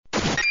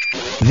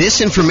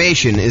This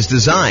information is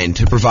designed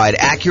to provide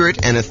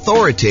accurate and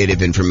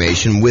authoritative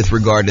information with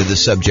regard to the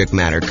subject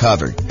matter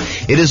covered.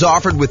 It is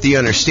offered with the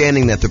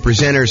understanding that the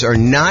presenters are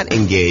not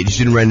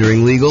engaged in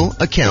rendering legal,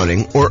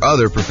 accounting, or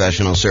other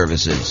professional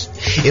services.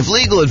 If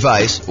legal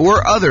advice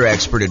or other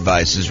expert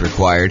advice is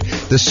required,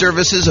 the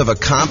services of a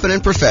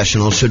competent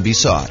professional should be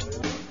sought.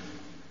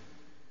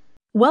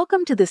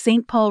 Welcome to the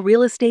St. Paul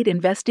Real Estate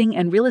Investing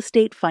and Real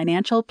Estate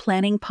Financial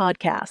Planning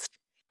Podcast.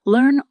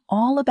 Learn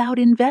all about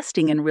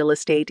investing in real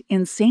estate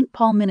in St.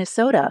 Paul,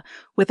 Minnesota,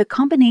 with a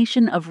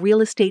combination of real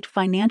estate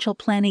financial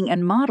planning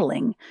and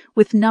modeling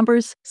with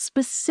numbers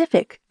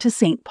specific to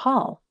St.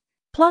 Paul,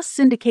 plus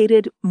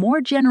syndicated,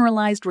 more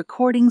generalized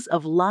recordings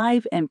of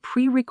live and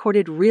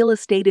pre-recorded real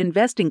estate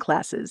investing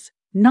classes,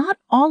 not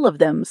all of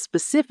them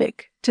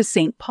specific to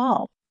St.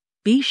 Paul.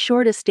 Be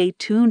sure to stay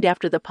tuned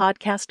after the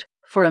podcast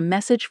for a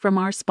message from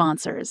our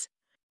sponsors.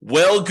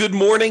 Well, good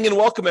morning and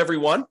welcome,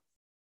 everyone.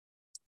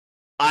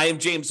 I am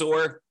James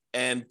Orr,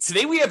 and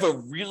today we have a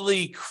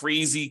really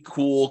crazy,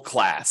 cool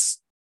class.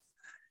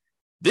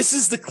 This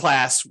is the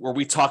class where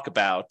we talk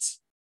about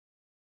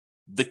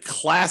the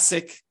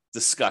classic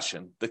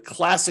discussion, the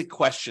classic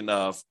question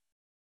of,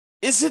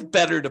 is it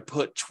better to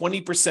put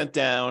 20%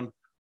 down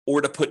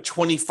or to put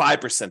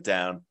 25%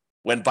 down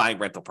when buying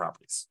rental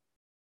properties?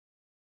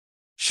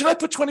 Should I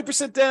put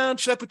 20% down?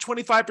 Should I put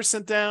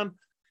 25% down?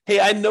 Hey,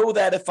 I know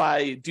that if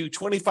I do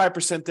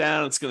 25%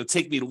 down, it's going to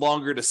take me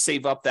longer to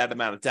save up that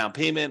amount of down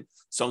payment.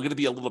 So I'm going to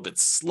be a little bit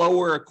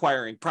slower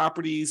acquiring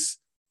properties.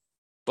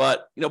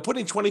 But,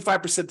 putting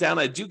 25% down,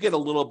 I do get a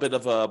little bit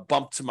of a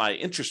bump to my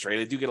interest rate.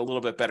 I do get a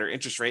little bit better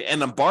interest rate,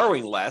 and I'm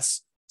borrowing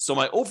less. So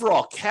my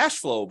overall cash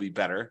flow will be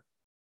better.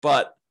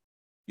 But,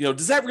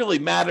 does that really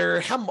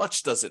matter? How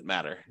much does it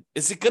matter?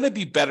 Is it going to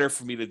be better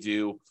for me to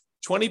do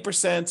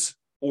 20%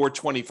 or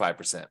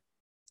 25%?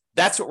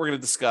 That's what we're going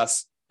to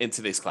discuss in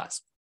today's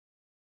class.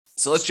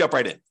 So let's jump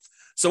right in.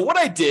 So what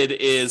I did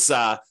is,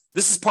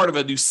 this is part of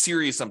a new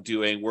series I'm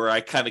doing where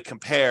I kind of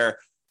compare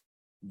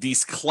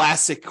these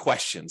classic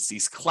questions,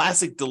 these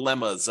classic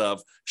dilemmas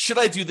of, should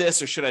I do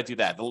this or should I do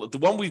that? The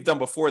one we've done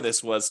before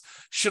this was,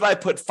 should I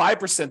put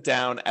 5%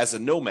 down as a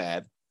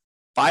nomad,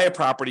 buy a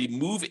property,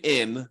 move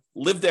in,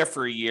 live there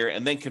for a year,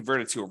 and then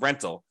convert it to a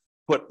rental,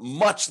 put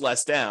much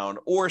less down,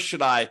 or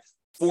should I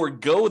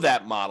forego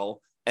that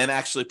model and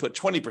actually put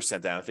 20%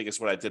 down? I think it's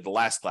what I did the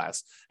last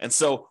class. And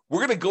so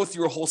we're going to go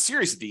through a whole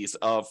series of these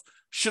of,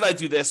 should I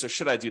do this or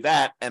should I do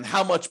that? And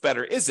how much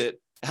better is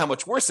it? How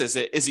much worse is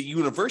it? Is it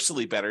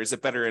universally better? Is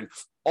it better in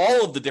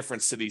all of the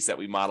different cities that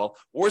we model?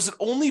 Or is it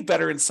only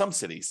better in some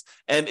cities?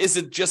 And is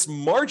it just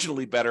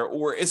marginally better?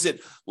 Or is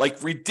it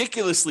like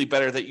ridiculously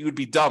better that you would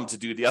be dumb to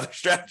do the other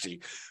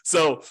strategy?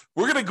 So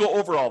we're going to go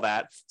over all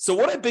that. So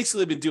what I've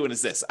basically been doing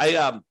is this.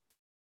 I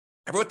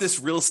wrote this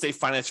real estate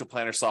financial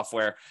planner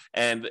software,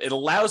 and it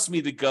allows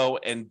me to go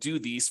and do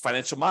these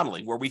financial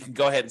modeling where we can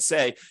go ahead and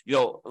say,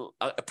 you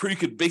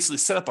could basically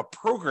set up a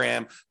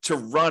program to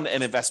run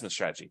an investment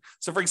strategy.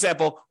 So for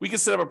example, we can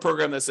set up a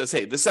program that says,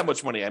 hey, this is how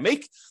much money I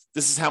make.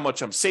 This is how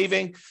much I'm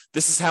saving.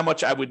 This is how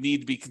much I would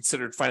need to be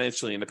considered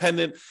financially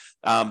independent.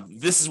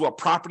 This is what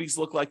properties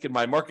look like in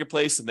my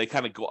marketplace, and they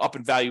kind of go up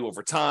in value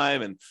over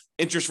time, and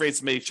interest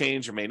rates may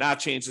change or may not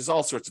change. There's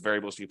all sorts of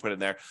variables you put in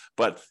there,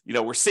 but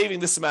we're saving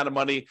this amount of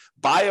money.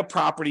 Buy a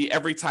property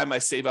every time I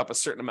save up a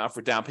certain amount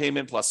for down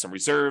payment, plus some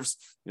reserves,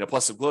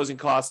 plus some closing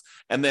costs.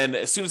 And then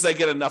as soon as I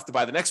get enough to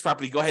buy the next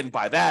property, go ahead and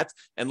buy that.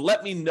 And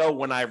let me know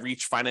when I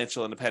reach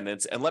financial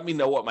independence, and let me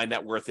know what my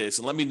net worth is,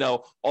 and let me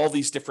know all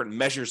these different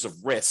measures of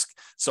risk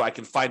so I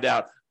can find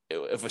out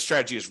if a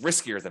strategy is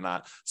riskier than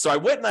not. So I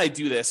went and I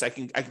do this. I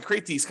can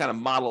create these kind of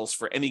models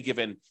for any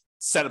given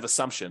set of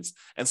assumptions.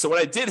 And so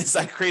what I did is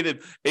I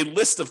created a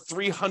list of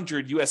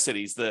 300 U.S.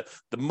 cities, the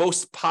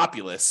most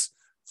populous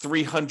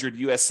 300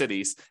 U.S.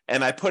 cities,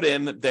 and I put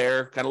in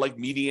their kind of like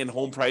median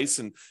home price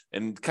and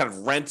kind of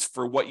rent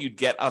for what you'd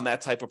get on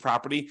that type of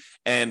property,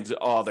 and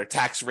their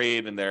tax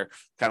rate and their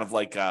kind of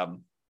like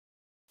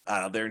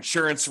their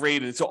insurance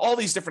rate, and so all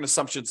these different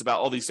assumptions about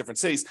all these different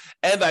cities.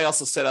 And I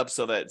also set up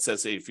so that it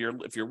says, hey, if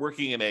you're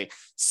working in a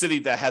city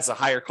that has a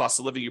higher cost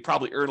of living, you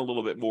probably earn a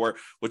little bit more,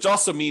 which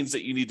also means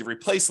that you need to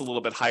replace a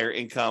little bit higher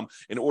income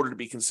in order to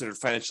be considered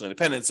financially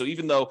independent. So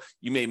even though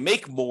you may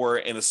make more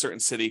in a certain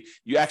city,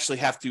 you actually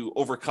have to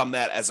overcome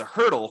that as a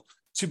hurdle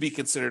to be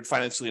considered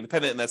financially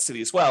independent in that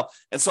city as well.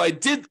 And so I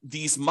did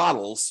these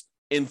models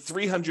in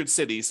 300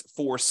 cities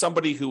for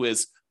somebody who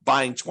is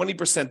buying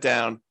 20%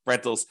 down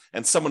rentals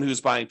and someone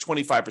who's buying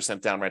 25%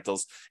 down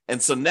rentals.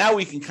 And so now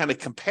we can kind of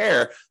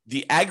compare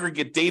the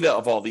aggregate data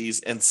of all these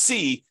and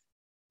see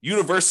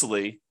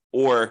universally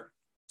or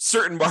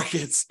certain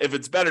markets if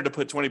it's better to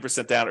put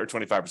 20% down or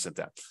 25%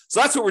 down. So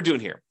that's what we're doing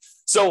here.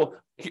 So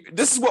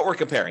this is what we're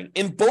comparing.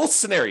 In both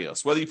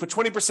scenarios, whether you put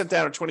 20%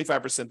 down or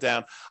 25%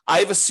 down,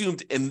 I've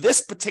assumed in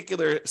this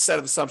particular set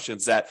of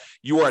assumptions that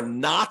you are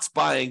not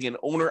buying an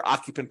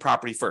owner-occupant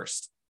property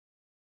first.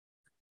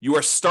 You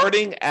are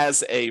starting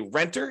as a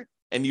renter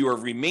and you are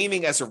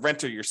remaining as a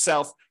renter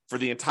yourself for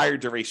the entire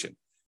duration.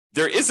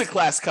 There is a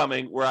class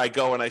coming where I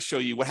go and I show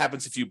you what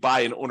happens if you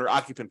buy an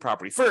owner-occupant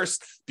property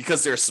first,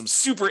 because there are some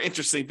super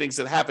interesting things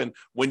that happen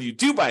when you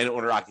do buy an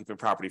owner-occupant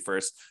property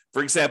first.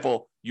 For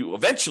example, you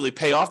eventually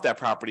pay off that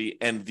property,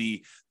 and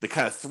the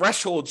kind of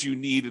thresholds you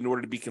need in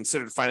order to be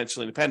considered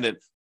financially independent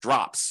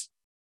drops,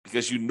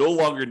 because you no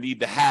longer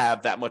need to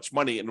have that much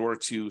money in order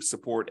to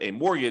support a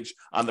mortgage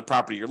on the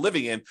property you're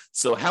living in.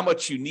 So how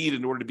much you need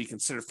in order to be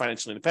considered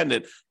financially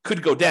independent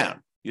could go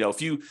down.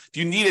 If you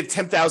needed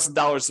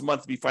 $10,000 a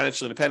month to be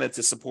financially independent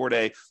to support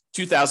a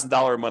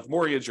 $2,000 a month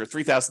mortgage or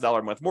 $3,000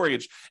 a month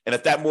mortgage, and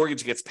if that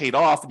mortgage gets paid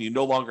off and you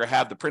no longer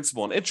have the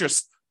principal and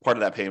interest part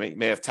of that payment, you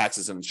may have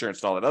taxes and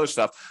insurance and all that other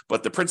stuff,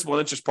 but the principal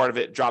and interest part of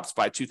it drops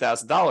by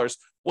 $2,000.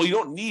 Well, you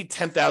don't need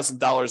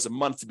 $10,000 a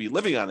month to be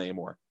living on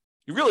anymore.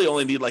 You really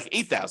only need like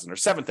 $8,000 or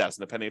 $7,000,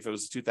 depending if it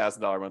was a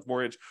 $2,000 a month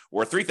mortgage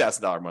or a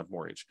 $3,000 a month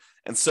mortgage.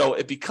 And so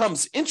it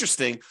becomes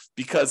interesting,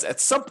 because at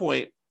some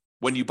point,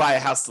 when you buy a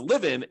house to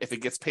live in, if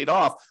it gets paid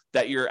off,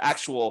 that your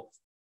actual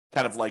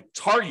kind of like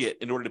target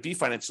in order to be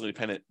financially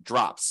independent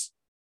drops.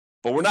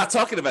 But we're not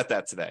talking about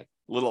that today.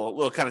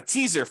 Little kind of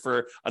teaser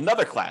for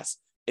another class.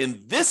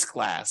 In this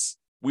class,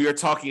 we are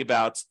talking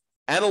about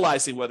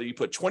analyzing whether you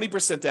put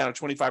 20% down or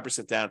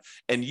 25% down,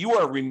 and you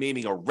are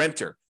remaining a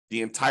renter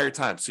the entire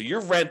time. So your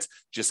rent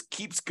just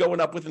keeps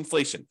going up with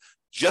inflation,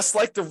 just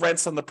like the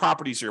rents on the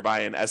properties you're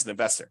buying as an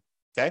investor,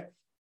 okay?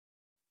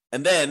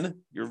 And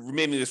then you're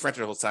remaining this renter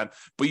the whole time,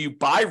 but you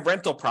buy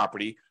rental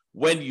property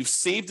when you've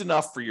saved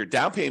enough for your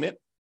down payment,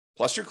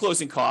 plus your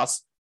closing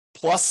costs,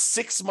 plus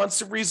 6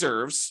 months of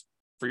reserves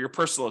for your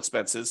personal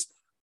expenses,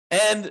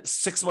 and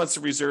 6 months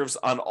of reserves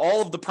on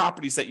all of the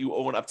properties that you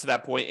own up to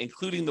that point,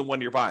 including the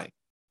one you're buying.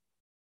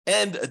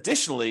 And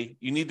additionally,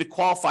 you need to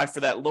qualify for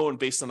that loan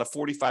based on a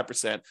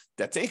 45%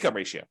 debt to income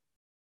ratio.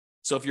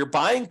 So if you're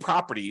buying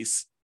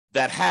properties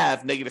that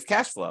have negative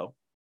cash flow,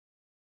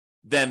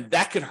 then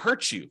that could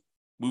hurt you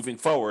moving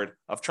forward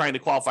of trying to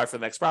qualify for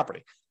the next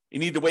property. You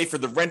need to wait for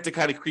the rent to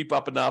kind of creep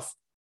up enough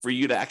for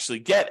you to actually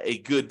get a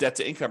good debt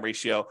to income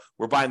ratio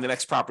where buying the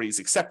next property is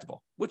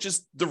acceptable, which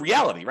is the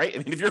reality, right? I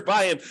mean, if you're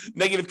buying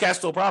negative cash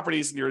flow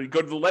properties and you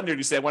go to the lender and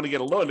you say, I want to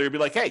get a loan, they'll be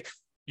like, hey,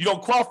 you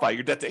don't qualify.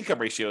 Your debt to income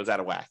ratio is out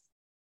of whack.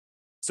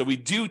 So we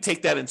do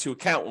take that into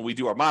account when we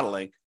do our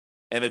modeling.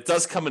 And it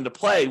does come into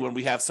play when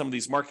we have some of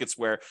these markets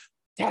where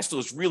cash flow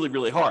is really,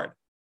 really hard.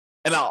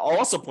 And I'll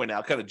also point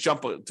out, kind of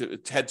jump to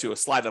head to a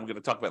slide I'm going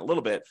to talk about in a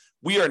little bit,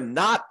 we are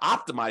not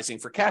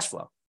optimizing for cash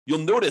flow. You'll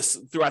notice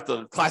throughout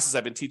the classes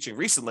I've been teaching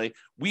recently,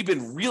 we've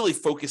been really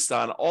focused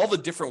on all the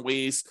different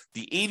ways,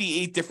 the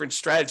 88 different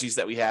strategies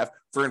that we have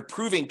for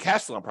improving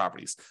cash flow on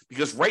properties.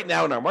 Because right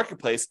now in our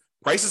marketplace,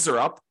 prices are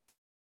up,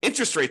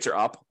 interest rates are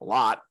up a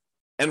lot,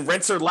 and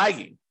rents are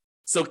lagging.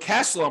 So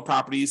cash flow on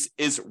properties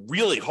is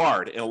really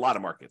hard in a lot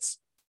of markets.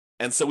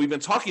 And so we've been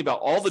talking about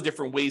all the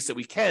different ways that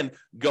we can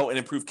go and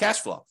improve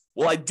cash flow.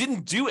 Well, I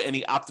didn't do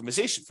any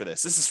optimization for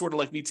this. This is sort of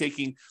like me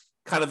taking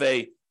kind of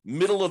a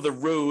middle of the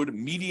road,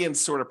 median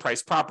sort of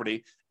price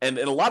property. And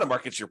in a lot of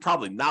markets, you're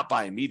probably not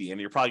buying median.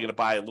 You're probably going to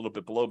buy a little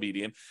bit below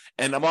median.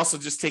 And I'm also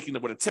just taking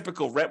what a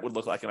typical rent would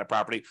look like in a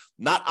property,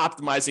 not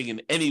optimizing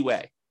in any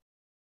way.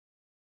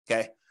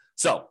 Okay.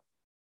 So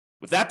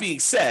with that being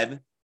said,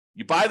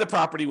 you buy the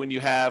property when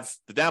you have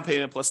the down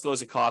payment plus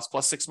closing costs,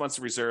 plus 6 months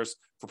of reserves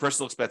for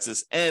personal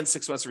expenses, and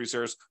 6 months of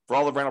reserves for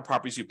all the rental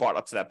properties you bought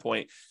up to that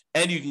point.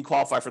 And you can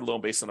qualify for the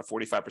loan based on a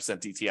 45%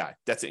 DTI,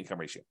 debt to income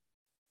ratio.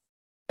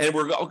 And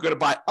we're going to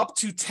buy up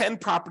to 10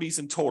 properties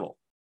in total.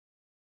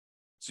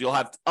 So you'll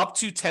have up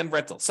to 10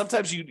 rentals.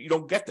 Sometimes you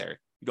don't get there.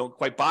 You don't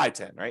quite buy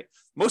 10, right?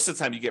 Most of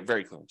the time you get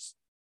very close.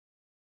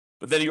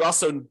 But then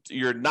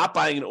you're not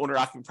buying an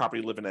owner-occupant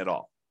property living at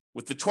all.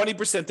 With the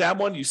 20% down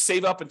one, you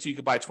save up until you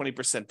can buy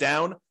 20%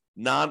 down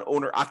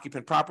non-owner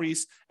occupant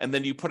properties, and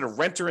then you put a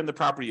renter in the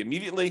property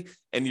immediately,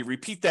 and you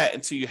repeat that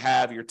until you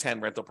have your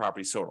 10 rental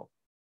properties total,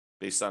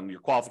 based on your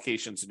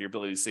qualifications and your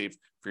ability to save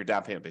for your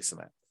down payment based on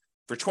that.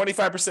 For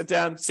 25%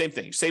 down, same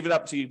thing. You save it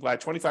up until you buy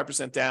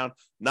 25% down,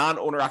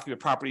 non-owner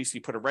occupant properties,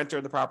 you put a renter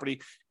in the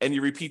property, and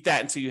you repeat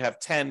that until you have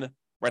 10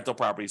 rental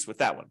properties with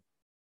that one.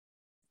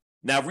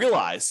 Now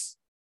realize,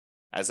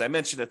 as I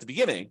mentioned at the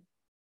beginning,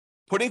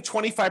 putting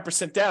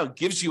 25% down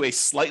gives you a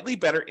slightly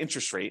better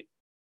interest rate.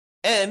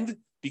 And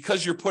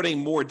because you're putting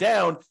more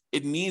down,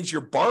 it means you're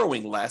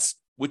borrowing less,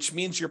 which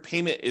means your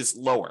payment is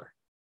lower.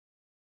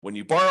 When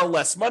you borrow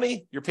less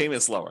money, your payment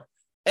is lower.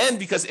 And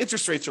because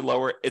interest rates are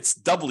lower, it's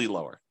doubly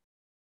lower.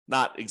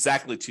 Not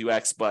exactly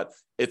 2x, but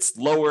it's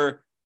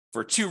lower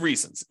for two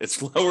reasons.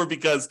 It's lower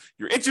because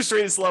your interest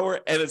rate is lower,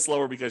 and it's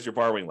lower because you're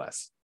borrowing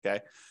less.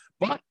 Okay.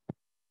 But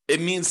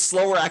it means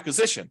slower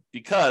acquisition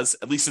because,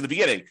 at least in the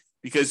beginning,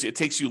 because it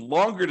takes you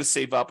longer to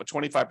save up a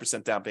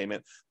 25% down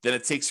payment than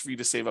it takes for you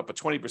to save up a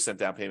 20%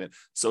 down payment.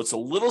 So it's a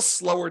little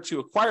slower to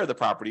acquire the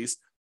properties,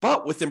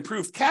 but with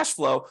improved cash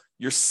flow,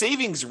 your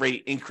savings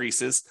rate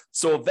increases.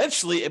 So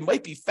eventually it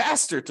might be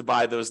faster to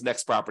buy those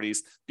next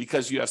properties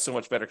because you have so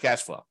much better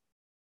cash flow.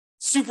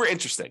 super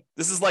interesting.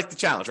 This is like the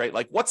challenge, right?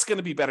 Like what's going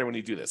to be better when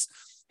you do this?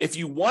 If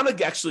you want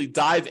to actually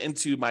dive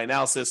into my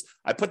analysis,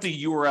 I put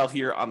the URL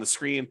here on the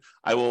screen.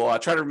 I will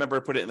try to remember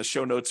to put it in the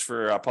show notes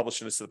for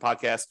publishing this to the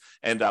podcast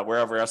and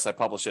wherever else I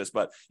publish this.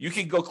 But you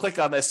can go click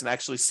on this and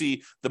actually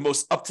see the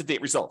most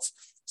up-to-date results.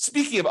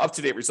 Speaking of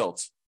up-to-date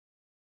results,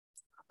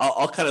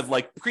 I'll kind of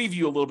like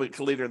preview a little bit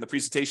later in the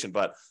presentation.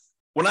 But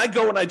when I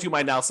go and I do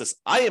my analysis,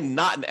 I am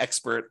not an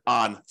expert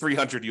on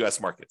 300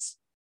 U.S. markets,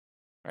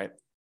 right?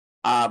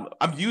 I'm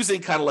using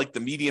kind of like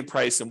the median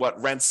price and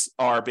what rents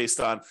are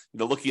based on,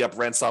 looking up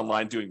rents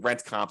online, doing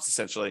rent comps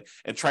essentially,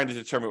 and trying to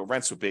determine what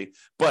rents would be.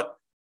 But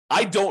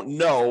I don't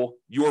know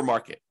your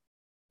market.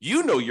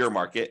 You know your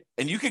market,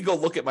 and you can go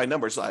look at my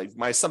numbers.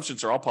 My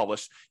assumptions are all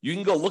published. You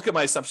can go look at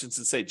my assumptions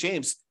and say,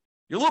 James,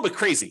 you're a little bit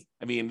crazy.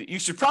 I mean, you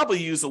should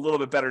probably use a little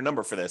bit better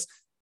number for this.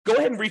 Go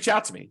ahead and reach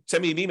out to me.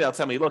 Send me an email.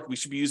 Tell me, look, we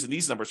should be using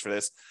these numbers for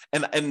this.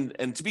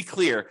 And to be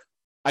clear,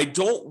 I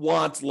don't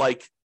want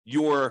like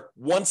your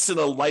once in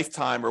a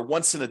lifetime or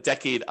once in a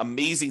decade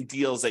amazing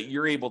deals that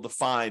you're able to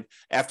find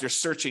after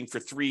searching for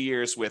 3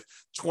 years with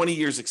 20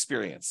 years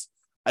experience.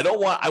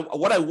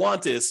 What I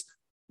want is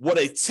what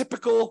a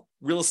typical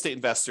real estate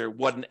investor,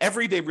 what an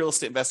everyday real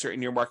estate investor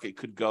in your market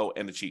could go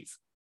and achieve,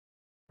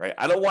 right?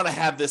 I don't want to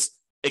have this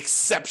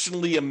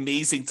exceptionally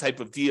amazing type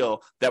of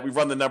deal that we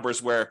run the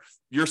numbers where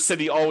your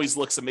city always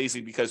looks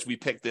amazing because we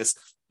picked this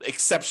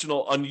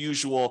exceptional,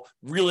 unusual,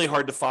 really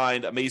hard to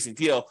find, amazing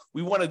deal.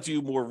 We want to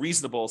do more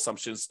reasonable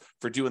assumptions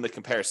for doing the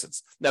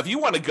comparisons. Now, if you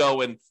want to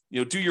go and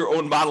do your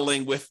own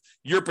modeling with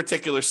your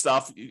particular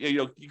stuff,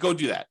 you go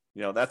do that.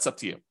 That's up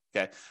to you.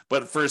 Okay.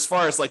 But for as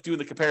far as like doing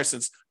the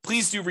comparisons,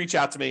 please do reach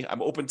out to me.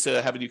 I'm open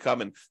to having you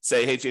come and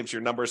say, hey, James,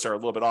 your numbers are a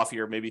little bit off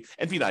here, maybe,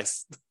 and be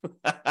nice.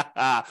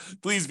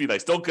 Please be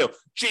nice. Don't go,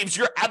 James,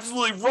 you're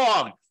absolutely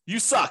wrong. You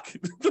suck.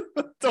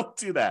 Don't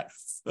do that.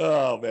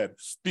 Oh, man.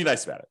 Be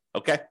nice about it.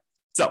 Okay.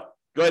 So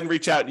go ahead and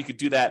reach out. You could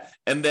do that.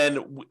 And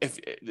then if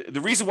the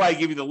reason why I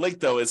gave you the link,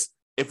 though, is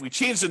if we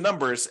change the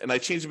numbers and I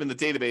change them in the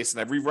database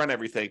and I rerun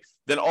everything,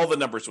 then all the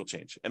numbers will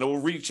change. And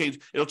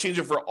it'll change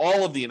it for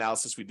all of the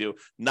analysis we do,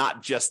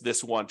 not just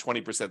this one,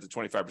 20% to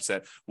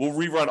 25%. We'll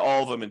rerun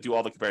all of them and do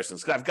all the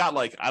comparisons. I've got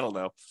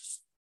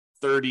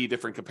 30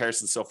 different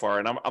comparisons so far,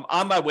 and I'm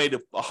on my way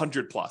to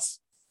 100 plus.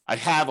 I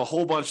have a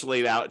whole bunch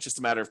laid out. It's just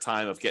a matter of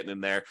time of getting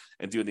in there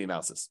and doing the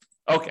analysis.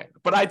 Okay,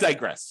 but I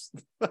digress.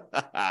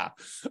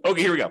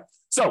 Okay, here we go.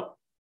 So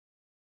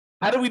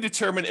how do we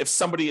determine if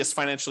somebody is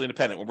financially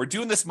independent? When we're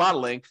doing this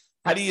modeling,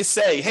 how do you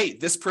say, hey,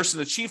 this person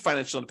achieved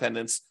financial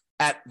independence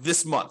at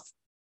this month?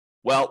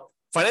 Well,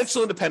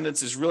 financial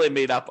independence is really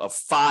made up of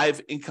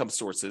 5 income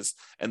sources,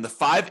 and the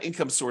 5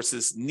 income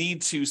sources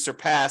need to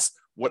surpass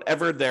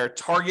whatever their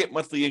target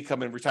monthly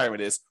income in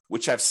retirement is,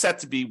 which I've set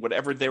to be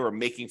whatever they were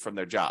making from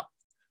their job.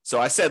 So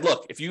I said,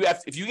 look, if you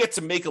get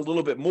to make a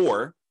little bit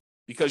more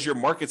because your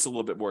market's a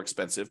little bit more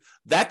expensive,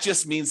 that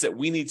just means that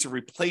we need to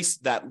replace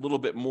that little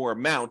bit more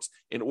amount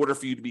in order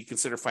for you to be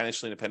considered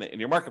financially independent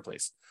in your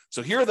marketplace.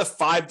 So here are the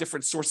 5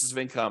 different sources of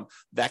income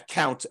that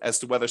count as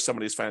to whether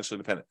somebody is financially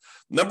independent.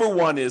 Number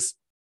 1 is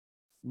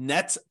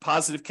net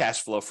positive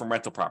cash flow from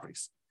rental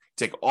properties.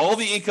 Take all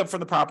the income from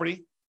the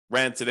property,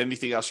 rent, and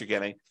anything else you're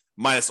getting,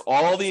 minus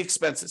all the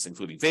expenses,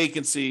 including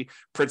vacancy,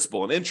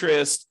 principal and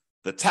interest,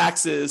 the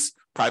taxes,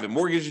 private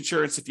mortgage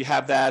insurance if you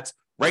have that,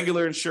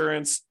 regular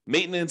insurance,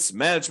 maintenance,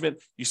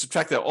 management. You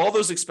subtract out all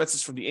those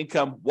expenses from the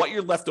income. What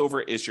you're left over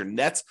is your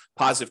net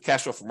positive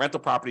cash flow from rental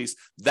properties.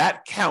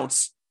 That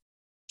counts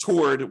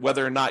toward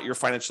whether or not you're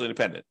financially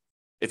independent.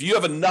 If you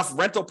have enough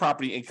rental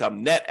property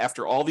income net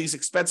after all these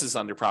expenses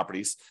on your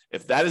properties,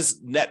 if that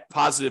is net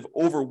positive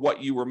over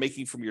what you were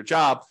making from your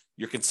job,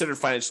 you're considered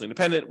financially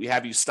independent. We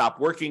have you stop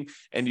working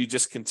and you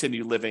just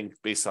continue living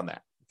based on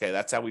that. Okay,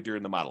 that's how we do it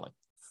in the modeling.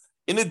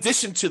 In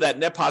addition to that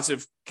net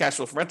positive cash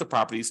flow from rental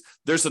properties,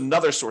 there's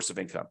another source of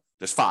income.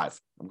 There's 5.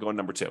 I'm going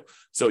number 2.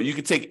 So you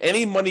can take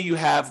any money you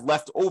have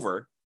left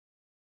over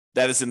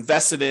that is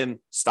invested in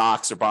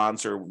stocks or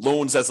bonds or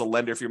loans as a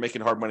lender, if you're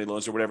making hard money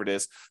loans or whatever it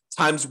is,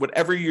 times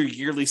whatever your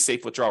yearly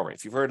safe withdrawal rate.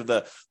 If you've heard of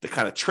the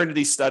kind of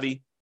Trinity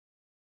study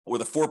or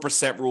the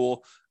 4%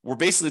 rule, we're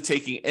basically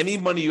taking any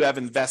money you have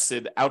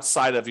invested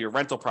outside of your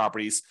rental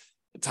properties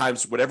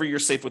times whatever your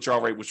safe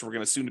withdrawal rate, which we're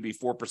going to assume to be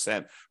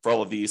 4% for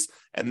all of these.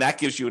 And that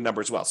gives you a number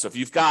as well. So if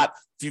you've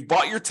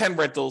bought your 10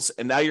 rentals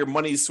and now your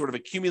money is sort of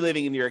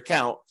accumulating in your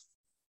account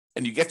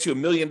and you get to $1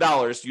 million,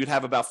 you'd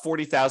have about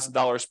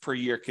 $40,000 per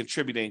year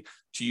contributing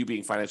to you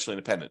being financially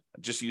independent.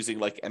 I'm just using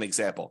like an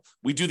example.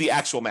 We do the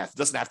actual math. It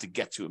doesn't have to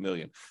get to $1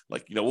 million.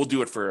 Like, we'll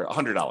do it for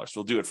 $100.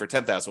 We'll do it for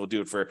 $10,000. We'll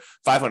do it for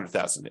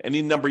 $500,000.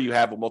 Any number you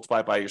have, we'll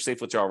multiply by your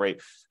safe withdrawal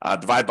rate,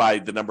 divide by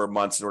the number of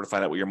months in order to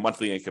find out what your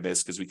monthly income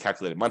is, because we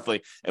calculate it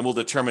monthly, and we'll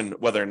determine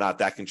whether or not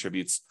that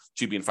contributes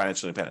to being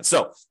financially independent.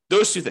 So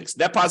those 2 things,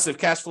 net positive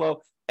cash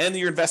flow and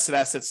your invested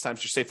assets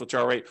times your safe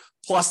withdrawal rate,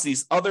 plus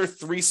these other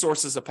 3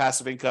 sources of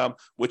passive income,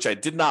 which I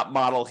did not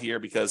model here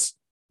because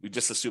we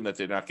just assume that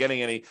they're not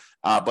getting any,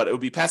 but it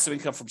would be passive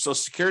income from Social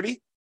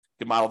Security,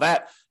 can model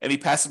that. Any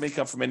passive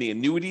income from any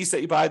annuities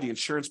that you buy, the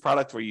insurance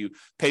product where you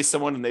pay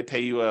someone and they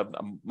pay you a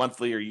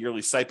monthly or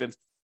yearly stipend,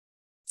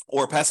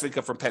 or passive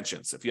income from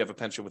pensions if you have a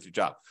pension with your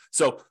job.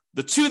 So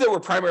the two that we're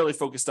primarily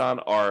focused on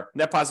are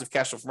net positive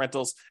cash flow from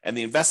rentals and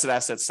the invested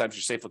assets times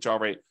your safe withdrawal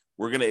rate.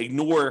 We're going to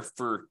ignore,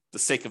 for the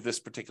sake of this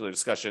particular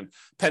discussion,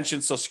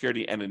 pensions, Social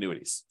Security, and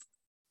annuities.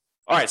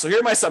 All right, so here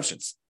are my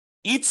assumptions.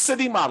 Each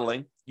city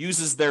modeling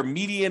uses their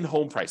median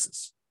home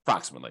prices,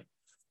 approximately,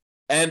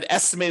 and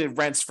estimated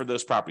rents for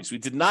those properties. We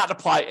did not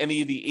apply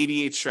any of the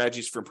 88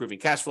 strategies for improving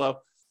cash flow.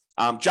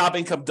 Job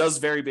income does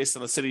vary based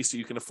on the city, so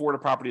you can afford a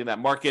property in that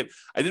market.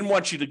 I didn't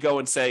want you to go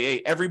and say,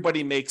 hey,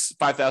 everybody makes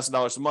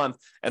 $5,000 a month,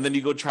 and then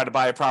you go try to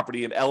buy a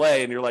property in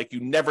LA, and you're like,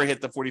 you never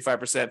hit the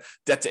 45%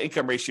 debt to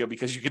income ratio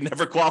because you can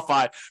never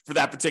qualify for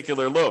that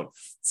particular loan.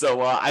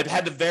 So I've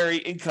had to vary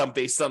income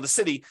based on the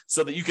city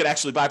so that you could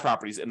actually buy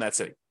properties in that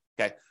city,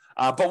 okay?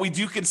 But we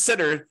do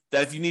consider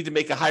that if you need to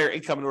make a higher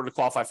income in order to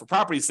qualify for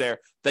properties there,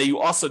 that you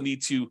also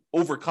need to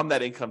overcome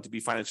that income to be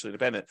financially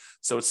independent.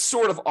 So it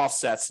sort of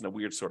offsets in a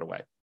weird sort of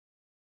way.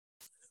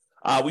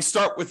 We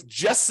start with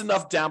just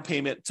enough down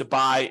payment to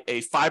buy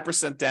a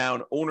 5%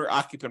 down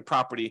owner-occupant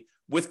property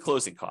with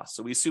closing costs.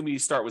 So we assume you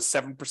start with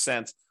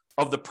 7%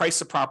 of the price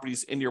of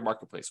properties in your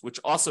marketplace, which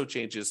also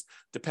changes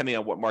depending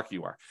on what market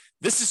you are.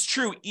 This is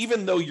true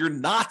even though you're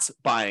not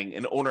buying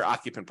an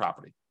owner-occupant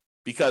property,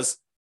 because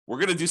we're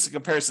going to do some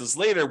comparisons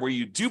later where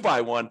you do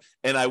buy one,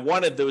 and I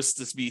wanted those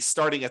to be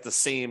starting at the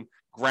same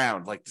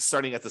ground, like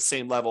starting at the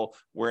same level,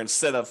 where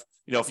instead of,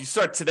 if you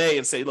start today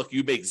and say, look,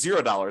 you make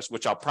 $0,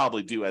 which I'll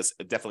probably do as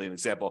definitely an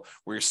example,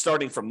 where you're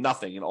starting from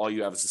nothing and all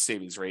you have is a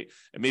savings rate,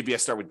 and maybe I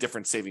start with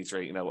different savings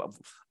rate,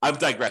 I'm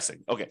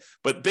digressing. Okay.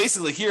 But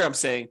basically here I'm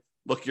saying,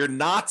 look, you're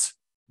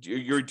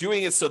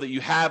doing it so that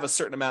you have a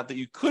certain amount that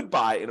you could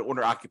buy an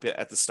owner occupant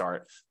at the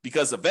start,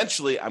 because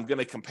eventually I'm going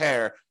to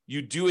compare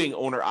you doing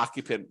owner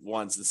occupant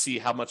ones and see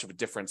how much of a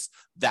difference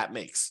that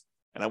makes.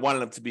 And I wanted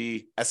them to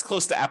be as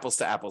close to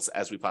apples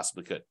as we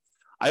possibly could.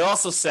 I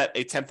also set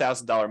a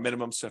 $10,000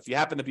 minimum. So if you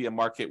happen to be a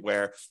market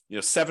where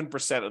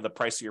 7% of the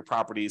price of your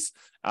properties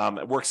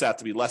it works out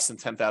to be less than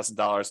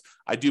 $10,000,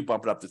 I do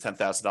bump it up to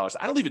 $10,000.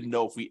 I don't even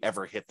know if we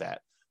ever hit that.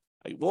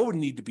 Like, what would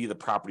need to be the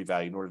property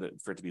value in order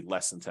for it to be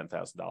less than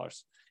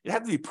 $10,000? It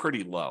had to be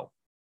pretty low.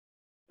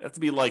 It had to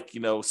be like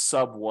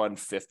sub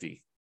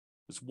 150.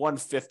 It's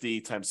 150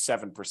 times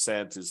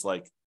 7% is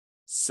like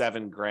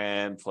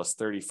 $7,000 plus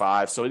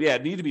 35. So yeah,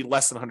 it needed to be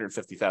less than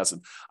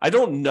 150,000. I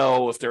don't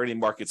know if there are any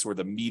markets where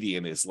the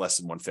median is less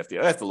than 150.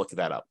 I have to look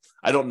that up.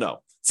 I don't know.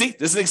 See,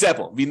 this is an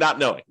example of me not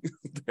knowing.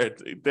 there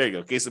you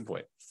go. Case in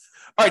point.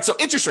 All right. So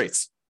interest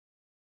rates.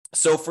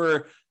 So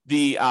for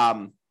the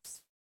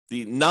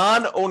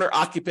non-owner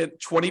occupant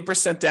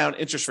 20% down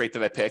interest rate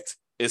that I picked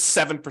is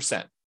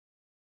 7%.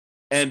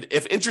 And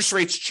if interest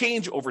rates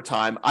change over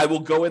time, I will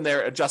go in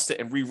there, adjust it,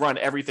 and rerun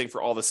everything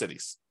for all the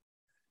cities.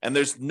 And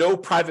there's no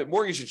private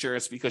mortgage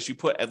insurance because you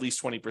put at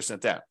least 20%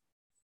 down.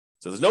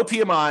 So there's no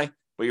PMI,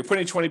 but you're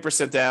putting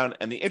 20% down,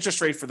 and the interest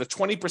rate for the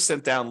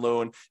 20% down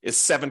loan is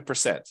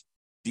 7%.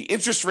 The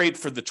interest rate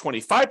for the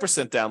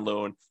 25% down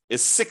loan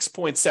is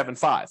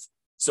 6.75.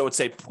 So it's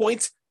a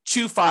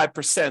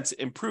 0.25%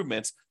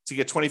 improvement to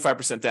get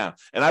 25% down.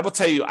 And I will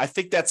tell you, I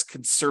think that's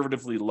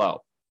conservatively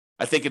low.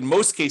 I think in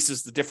most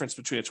cases, the difference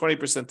between a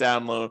 20%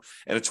 down loan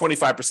and a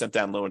 25%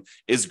 down loan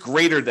is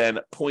greater than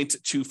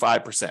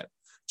 0.25%.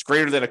 It's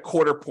greater than a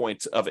quarter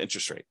point of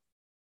interest rate.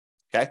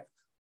 Okay.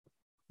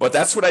 But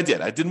that's what I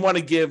did. I didn't want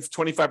to give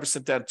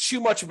 25% down too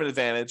much of an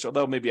advantage,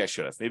 although maybe I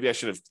should have. Maybe I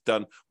should have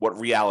done what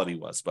reality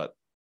was, but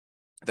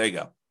there you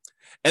go.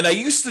 And I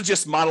used to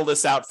just model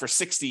this out for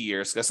 60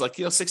 years.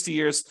 Because 60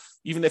 years,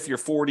 even if you're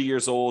 40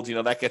 years old,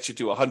 that gets you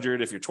to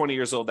 100. If you're 20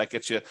 years old, that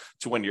gets you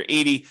to when you're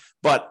 80.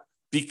 But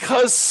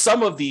because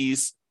some of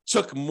these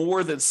took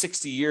more than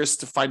 60 years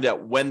to find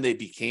out when they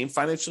became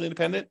financially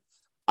independent,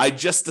 I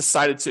just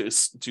decided to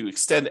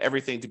extend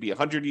everything to be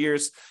 100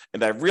 years.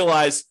 And I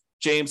realized,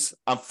 James,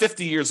 I'm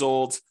 50 years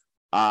old.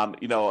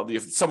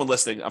 If someone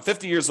listening, I'm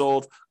 50 years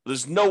old.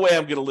 There's no way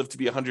I'm going to live to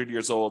be 100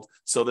 years old.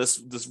 So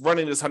this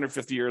running this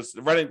 150 years,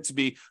 running to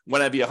be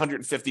when I be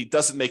 150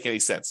 doesn't make any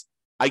sense.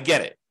 I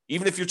get it.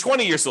 Even if you're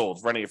 20 years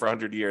old, running it for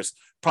 100 years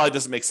probably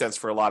doesn't make sense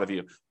for a lot of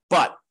you.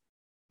 But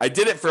I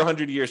did it for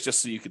 100 years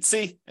just so you could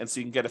see and so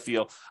you can get a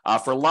feel.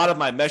 For a lot of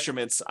my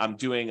measurements, I'm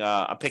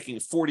picking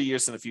 40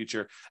 years in the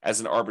future as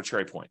an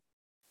arbitrary point.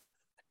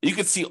 You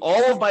can see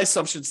all of my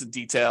assumptions in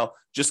detail.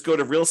 Just go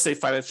to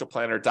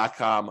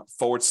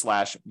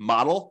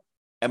realestateFinancialPlanner.com/model,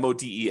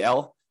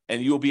 MODEL,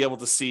 and you will be able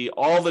to see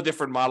all the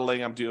different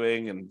modeling I'm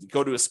doing and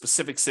go to a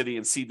specific city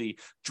and see the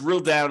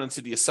drill down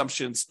into the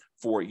assumptions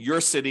for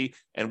your city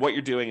and what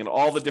you're doing and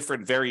all the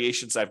different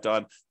variations I've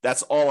done.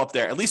 That's all up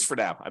there, at least for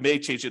now. I may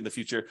change it in the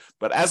future,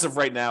 but as of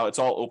right now, it's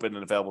all open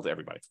and available to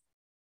everybody.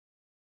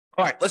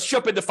 All right, let's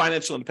jump into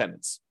financial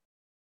independence.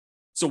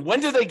 So when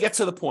do they get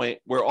to the point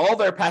where all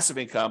their passive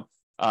income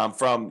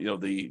from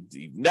the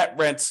net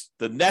rent,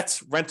 the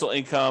net rental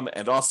income,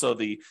 and also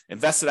the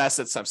invested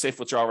assets times safe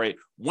withdrawal rate,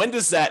 when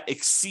does that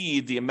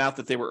exceed the amount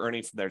that they were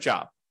earning from their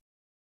job?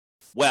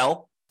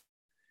 Well,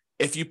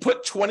 if you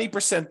put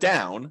 20%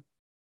 down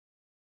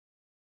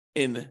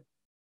in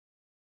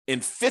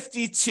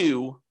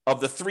 52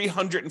 of the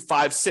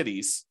 305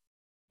 cities,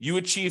 you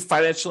achieve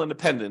financial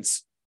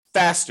independence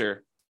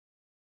faster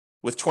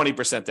with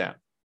 20% down.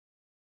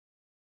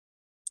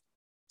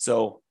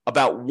 So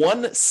about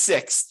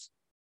 1/6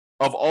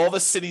 of all the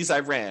cities I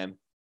ran,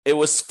 it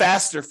was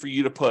faster for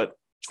you to put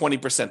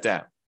 20%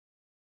 down.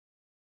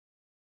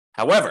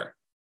 However,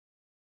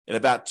 in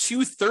about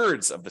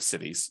 2/3 of the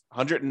cities,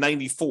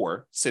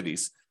 194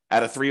 cities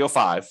out of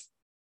 305,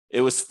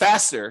 it was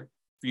faster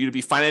for you to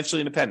be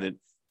financially independent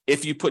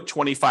if you put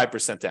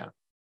 25% down.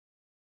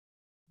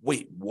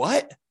 Wait,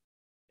 what?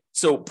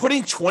 So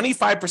putting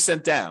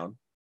 25% down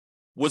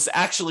was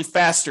actually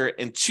faster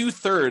in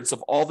 2/3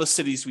 of all the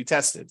cities we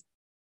tested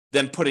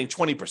than putting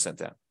 20%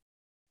 down.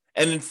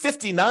 And in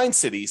 59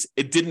 cities,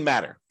 it didn't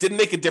matter. Didn't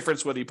make a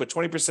difference whether you put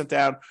 20%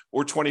 down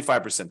or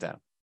 25%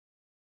 down.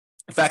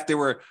 In fact, there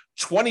were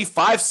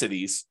 25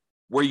 cities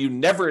where you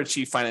never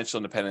achieved financial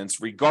independence,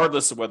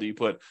 regardless of whether you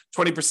put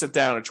 20%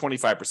 down or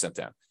 25%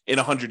 down in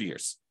 100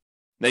 years.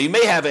 Now, you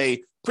may have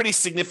a pretty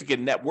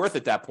significant net worth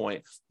at that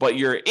point, but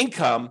your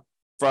income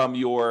from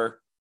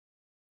your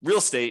real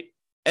estate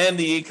and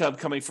the income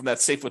coming from that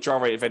safe withdrawal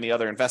rate of any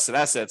other invested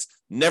assets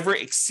never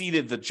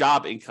exceeded the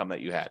job income that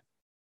you had.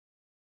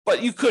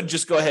 But you could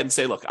just go ahead and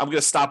say, look, I'm going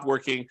to stop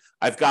working.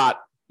 I've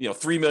got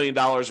 $3 million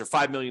or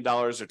 $5 million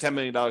or $10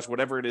 million,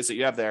 whatever it is that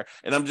you have there,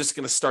 and I'm just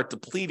going to start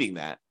depleting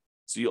that.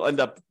 So you'll end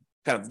up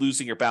kind of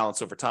losing your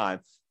balance over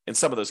time in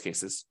some of those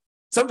cases.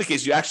 Some of the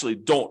cases you actually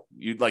don't,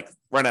 you'd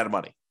run out of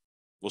money.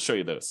 We'll show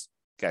you those.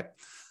 Okay.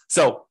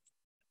 So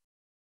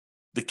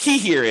the key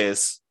here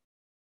is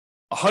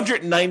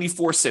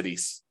 194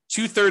 cities,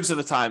 2/3 of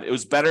the time, it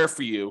was better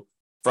for you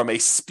from a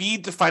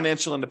speed to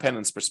financial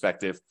independence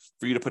perspective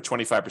for you to put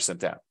 25%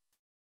 down.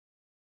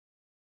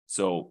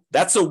 So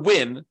that's a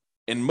win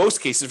in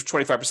most cases for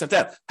 25%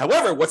 down.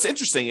 However, what's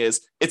interesting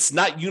is it's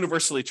not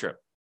universally true.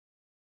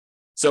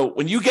 So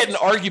when you get in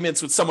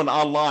arguments with someone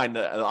online,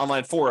 an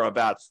online forum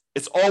about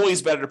it's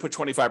always better to put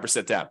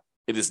 25% down,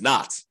 it is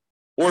not.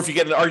 Or if you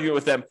get in an argument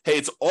with them, hey,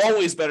 it's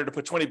always better to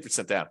put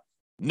 20% down.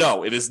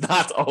 No, it is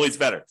not always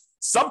better.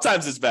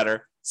 Sometimes it's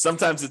better,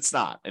 sometimes it's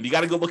not. And you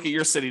got to go look at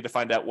your city to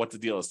find out what the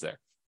deal is there.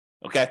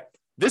 Okay,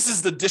 this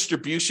is the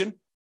distribution.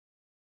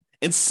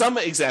 In some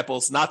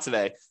examples, not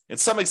today, in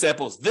some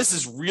examples, this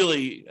is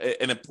really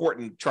an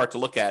important chart to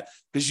look at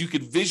because you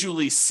can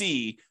visually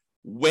see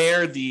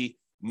where the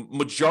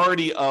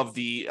majority of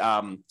the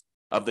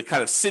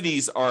kind of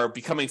cities are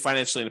becoming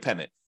financially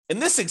independent. In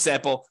this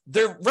example,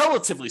 they're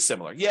relatively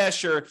similar. Yeah,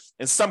 sure.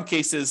 In some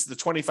cases, the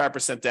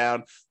 25%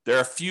 down, there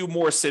are a few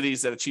more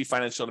cities that achieve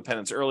financial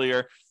independence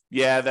earlier.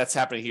 Yeah, that's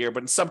happening here.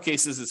 But in some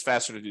cases, it's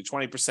faster to do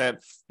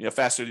 20%,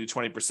 faster to do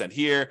 20%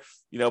 here,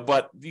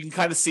 but you can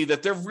kind of see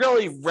that they're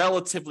really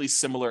relatively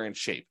similar in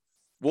shape.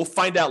 We'll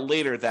find out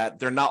later that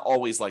they're not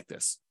always like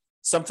this.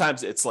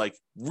 Sometimes it's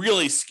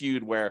really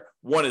skewed where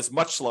one is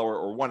much slower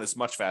or one is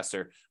much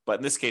faster. But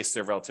in this case,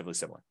 they're relatively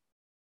similar.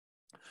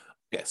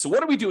 Okay, so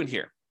what are we doing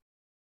here?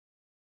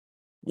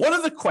 One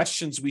of the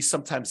questions we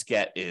sometimes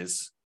get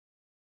is,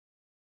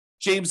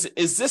 James,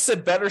 is this a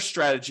better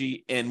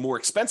strategy in more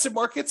expensive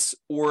markets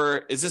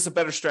or is this a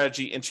better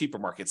strategy in cheaper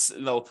markets?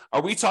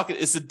 Are we talking,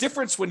 is the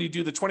difference when you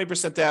do the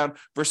 20% down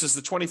versus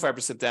the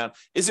 25% down,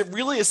 is it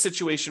really a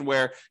situation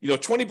where,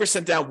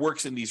 20% down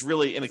works in these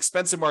really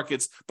inexpensive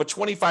markets, but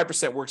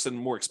 25% works in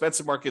more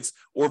expensive markets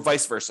or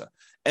vice versa?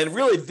 And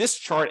really this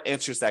chart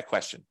answers that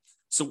question.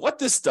 So what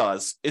this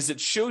does is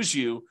it shows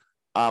you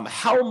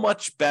how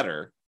much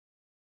better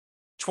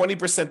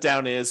 20%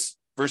 down is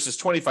versus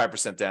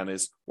 25% down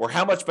is, or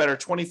how much better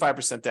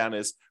 25% down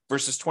is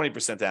versus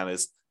 20% down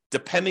is,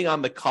 depending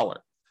on the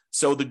color.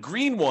 So the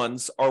green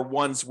ones are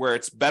ones where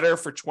it's better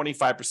for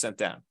 25%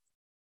 down.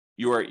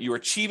 You're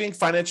achieving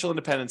financial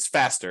independence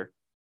faster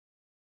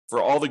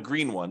for all the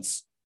green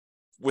ones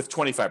with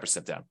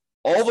 25% down.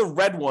 All the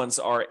red ones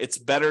are it's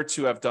better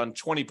to have done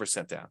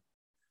 20% down.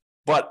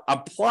 But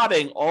I'm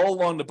plotting all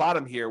along the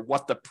bottom here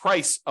what the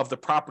price of the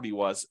property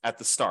was at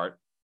the start.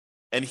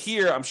 And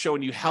here I'm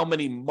showing you how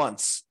many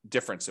months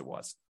difference it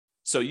was.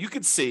 So you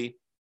can see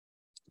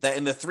that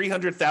in the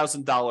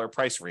 $300,000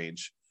 price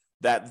range,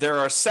 that there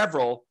are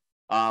several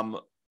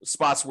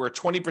spots where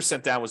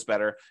 20% down was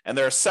better, and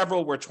there are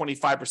several where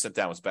 25%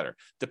 down was better,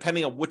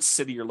 depending on which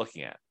city you're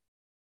looking at.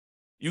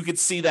 You could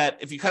see that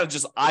if you kind of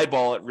just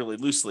eyeball it really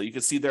loosely, you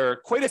can see there are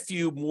quite a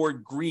few more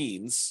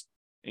greens,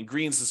 and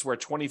greens is where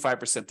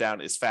 25%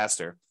 down is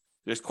faster.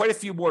 There's quite a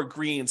few more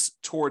greens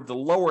toward the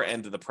lower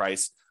end of the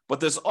price, but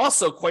there's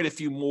also quite a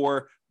few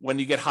more when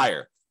you get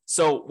higher.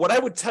 So what I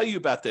would tell you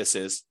about this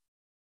is,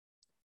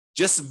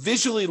 just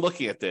visually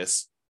looking at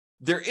this,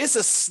 there is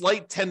a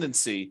slight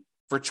tendency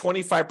for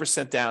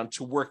 25% down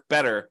to work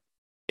better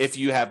if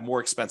you have more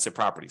expensive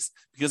properties,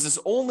 because there's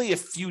only a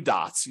few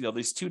dots,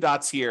 these two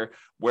dots here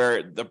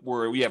where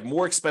we have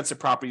more expensive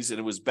properties and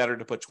it was better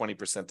to put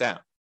 20% down.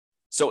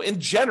 So in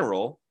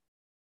general,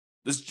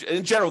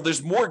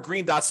 there's more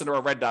green dots than there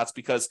are red dots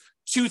because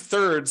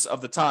 2/3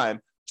 of the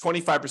time,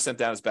 25%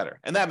 down is better.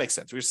 And that makes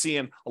sense. We're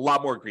seeing a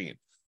lot more green.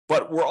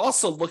 But we're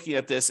also looking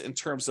at this in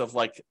terms of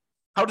like,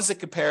 how does it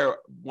compare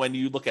when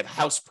you look at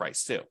house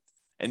price too?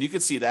 And you can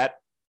see that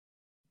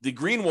the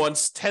green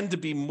ones tend to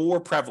be more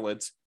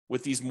prevalent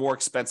with these more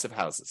expensive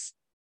houses.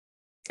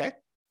 Okay.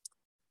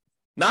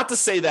 Not to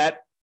say that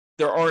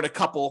there aren't a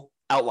couple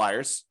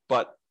outliers,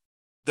 but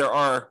there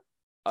are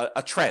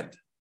a trend,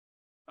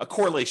 a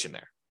correlation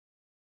there.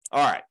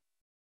 All right.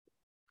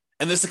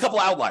 And there's a couple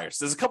outliers.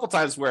 There's a couple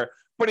times where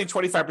putting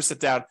 25%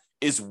 down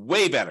is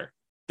way better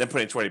than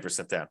putting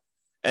 20% down.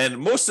 And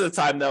most of the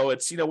time, though,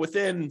 it's,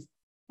 within,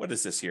 what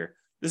is this here?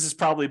 This is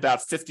probably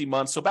about 50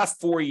 months, so about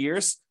 4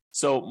 years.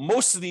 So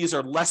most of these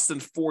are less than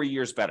 4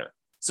 years better.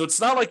 So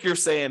it's not like you're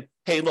saying,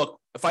 hey, look,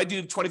 if I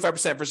do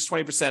 25% versus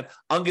 20%,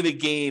 I'm going to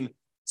gain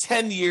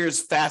 10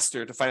 years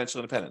faster to financial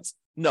independence.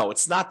 No,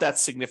 it's not that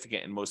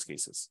significant in most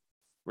cases.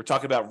 We're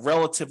talking about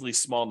relatively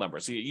small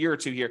numbers, a year or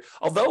two here.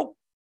 Although,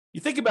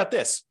 you think about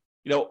this,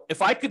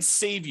 if I could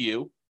save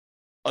you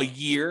a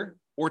year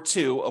or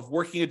two of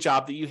working a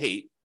job that you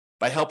hate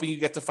by helping you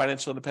get to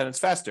financial independence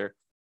faster,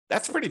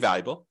 that's pretty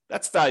valuable.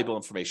 That's valuable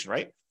information,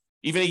 right?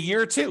 Even a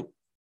year or two,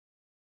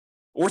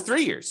 or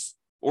 3 years,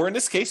 or in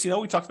this case,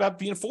 we talked about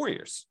being 4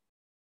 years.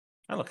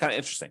 I don't know, kind of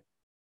interesting.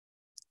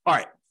 All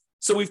right,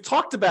 so we've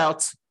talked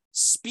about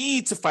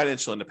speed to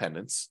financial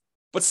independence,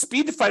 but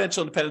speed to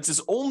financial independence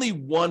is only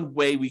one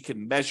way we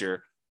can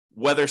measure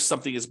whether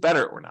something is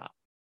better or not,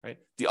 right?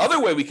 The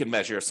other way we can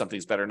measure if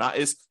something's better or not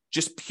is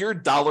just pure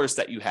dollars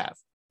that you have,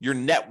 your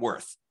net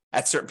worth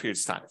at certain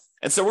periods of time.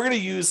 And so we're going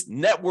to use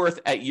net worth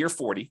at year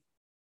 40,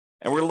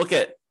 and we're going to look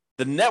at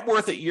the net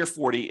worth at year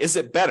 40. Is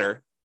it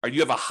better, or do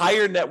you have a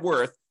higher net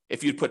worth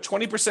if you put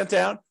 20%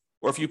 down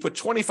or if you put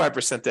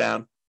 25%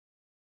 down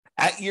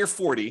at year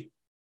 40,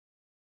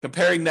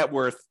 comparing net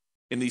worth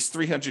in these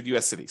 300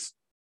 US cities?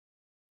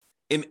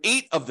 In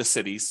 8 of the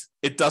cities,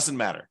 it doesn't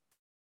matter.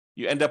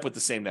 You end up with the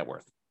same net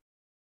worth,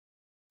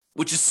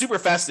 which is super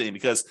fascinating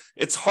because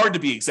it's hard to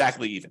be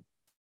exactly even.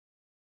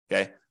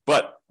 Okay.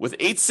 But with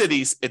 8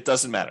 cities, it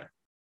doesn't matter.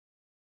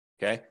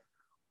 Okay.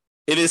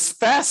 It is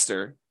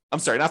faster. I'm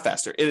sorry, not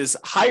faster. It is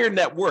higher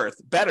net worth,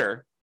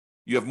 better.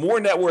 You have more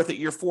net worth at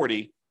year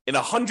 40 in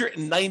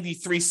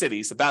 193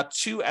 cities, about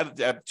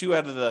two-thirds,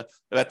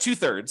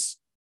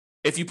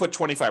 if you put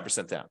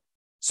 25% down.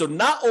 So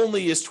not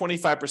only is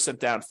 25%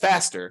 down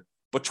faster,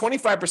 but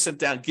 25%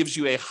 down gives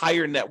you a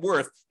higher net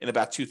worth in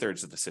about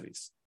 2/3 of the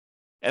cities.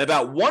 And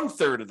about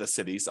 1/3 of the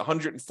cities,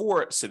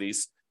 104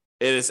 cities,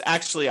 it is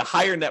actually a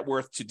higher net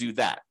worth to do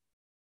that,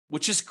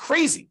 which is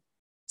crazy.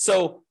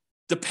 So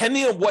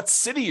depending on what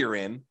city you're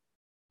in,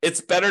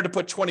 it's better to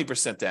put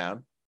 20%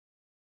 down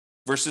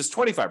versus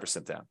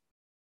 25% down.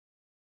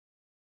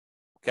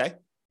 Okay?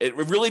 It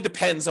really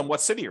depends on what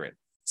city you're in.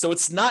 So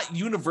it's not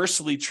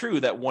universally true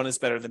that one is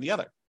better than the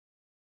other.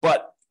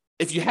 But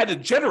if you had to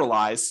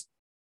generalize,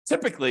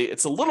 typically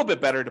it's a little bit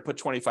better to put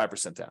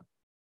 25% down.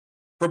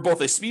 From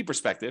both a speed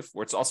perspective,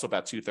 where it's also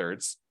about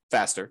 2/3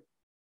 faster,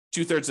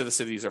 2/3 of the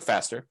cities are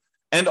faster,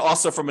 and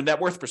also from a net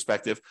worth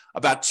perspective,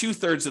 about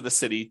 2/3 of the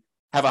city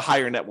have a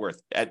higher net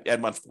worth at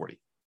month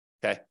 40.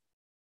 Okay.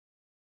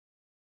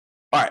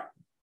 All right.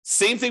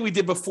 Same thing we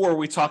did before.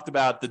 We talked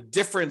about the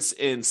difference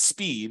in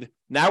speed.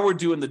 Now we're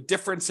doing the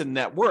difference in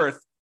net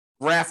worth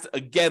graphed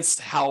against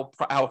how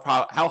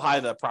high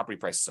the property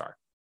prices are.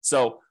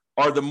 So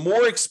are the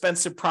more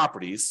expensive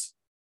properties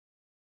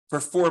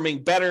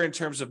performing better in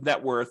terms of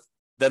net worth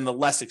than the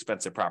less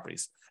expensive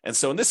properties? And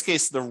so in this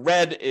case, the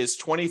red is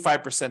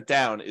 25%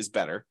 down is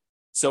better.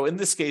 So in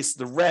this case,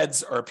 the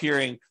reds are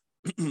appearing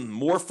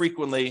more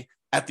frequently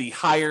at the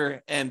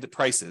higher end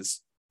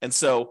prices. And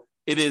so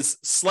it is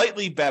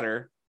slightly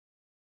better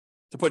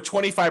to put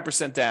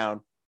 25%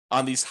 down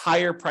on these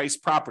higher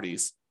priced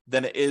properties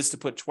than it is to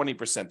put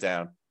 20%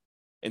 down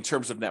in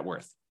terms of net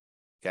worth.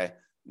 Okay.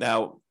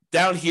 Now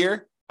down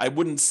here, I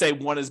wouldn't say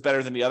one is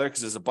better than the other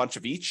because there's a bunch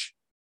of each,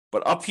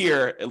 but up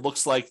here, it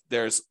looks like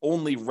there's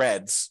only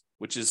reds,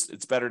 which is,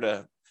 it's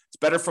better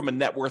from a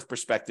net worth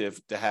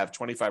perspective to have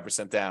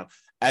 25% down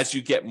as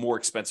you get more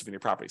expensive in your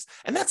properties.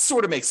 And that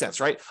sort of makes sense,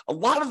 right? A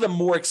lot of the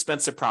more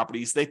expensive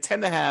properties, they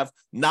tend to have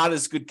not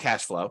as good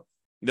cash flow.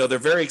 They're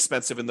very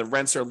expensive and the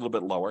rents are a little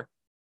bit lower.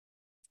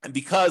 And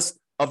because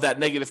of that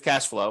negative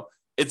cash flow,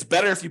 it's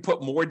better if you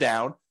put more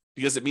down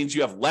because it means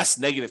you have less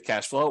negative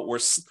cash flow or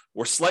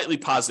slightly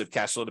positive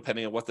cash flow,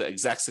 depending on what the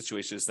exact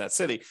situation is in that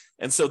city.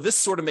 And so this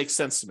sort of makes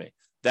sense to me,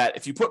 that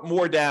if you put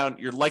more down,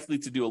 you're likely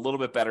to do a little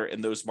bit better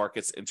in those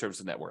markets in terms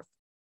of net worth.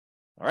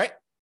 All right.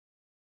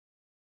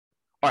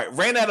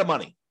 Ran out of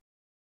money.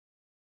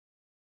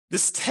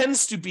 This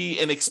tends to be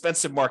in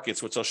expensive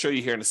markets, which I'll show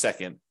you here in a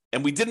second.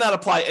 And we did not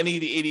apply any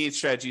of the 88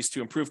 strategies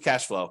to improve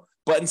cash flow.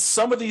 But in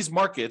some of these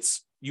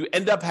markets, you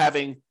end up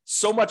having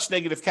so much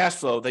negative cash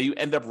flow that you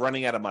end up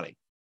running out of money.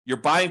 You're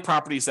buying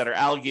properties that are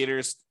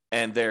alligators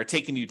and they're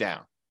taking you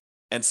down.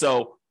 And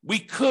so we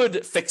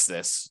could fix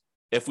this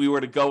if we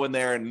were to go in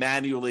there and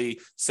manually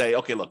say,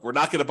 okay, look, we're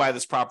not going to buy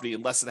this property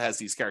unless it has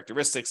these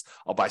characteristics.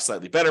 I'll buy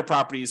slightly better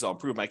properties. I'll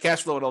improve my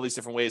cash flow in all these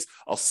different ways.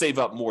 I'll save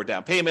up more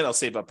down payment. I'll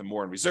save up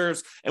more in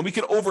reserves. And we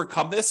could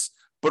overcome this,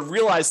 but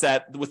realize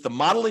that with the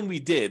modeling we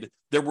did,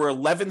 there were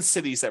 11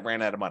 cities that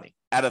ran out of money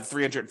out of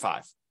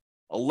 305.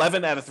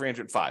 11 out of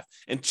 305.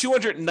 In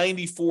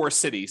 294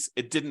 cities,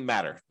 it didn't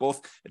matter.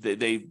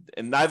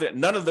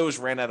 None of those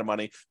ran out of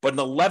money, but in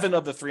 11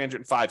 of the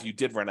 305, you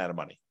did run out of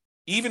money.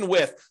 Even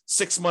with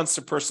 6 months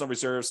of personal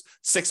reserves,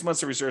 6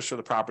 months of reserves for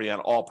the property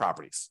on all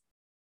properties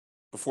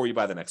before you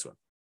buy the next one.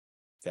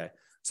 Okay.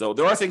 So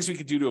there are things we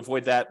could do to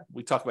avoid that.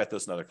 We talk about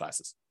those in other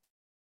classes.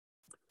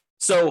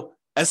 So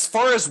as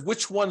far as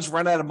which ones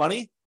run out of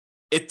money,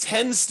 it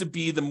tends to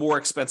be the more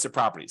expensive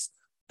properties.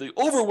 The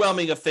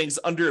overwhelming of things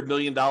under $1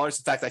 million. In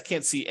fact, I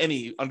can't see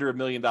any under $1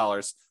 million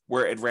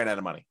where it ran out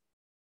of money.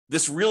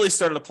 This really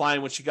started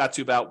applying when she got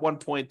to about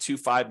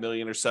 1.25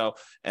 million or so,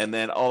 and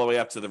then all the way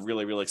up to the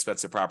really, really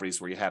expensive properties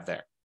where you have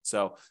there.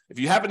 So if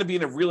you happen to be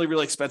in a really,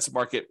 really expensive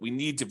market, we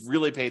need to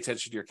really pay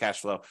attention to your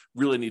cash flow,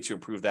 really need to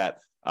improve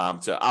that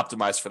to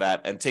optimize for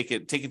that and take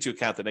into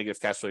account the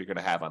negative cash flow you're going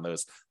to have on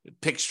those.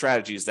 Pick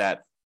strategies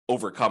that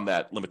overcome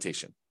that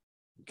limitation.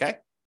 Okay?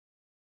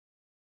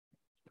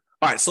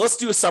 All right, so let's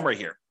do a summary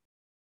here.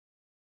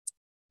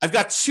 I've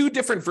got two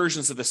different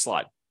versions of this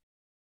slide.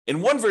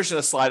 In one version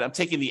of the slide, I'm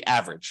taking the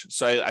average.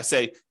 So I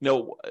say,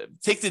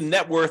 take the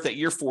net worth at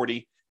year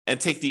 40 and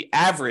take the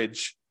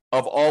average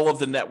of all of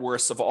the net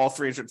worths of all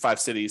 305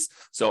 cities.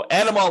 So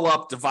add them all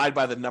up, divide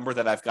by the number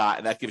that I've got,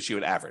 and that gives you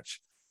an average.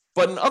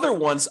 But in other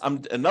ones,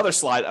 another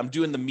slide, I'm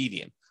doing the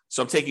median.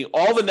 So I'm taking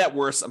all the net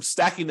worths, I'm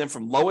stacking them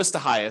from lowest to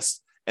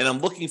highest, and I'm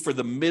looking for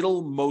the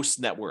middle most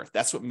net worth.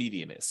 That's what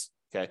median is.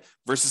 Okay,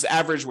 versus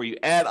average, where you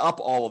add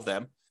up all of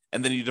them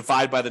and then you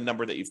divide by the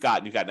number that you've got,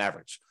 and you've got an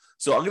average.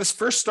 So I'm going to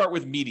first start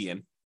with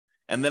median,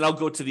 and then I'll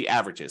go to the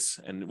averages,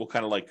 and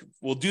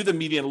we'll do the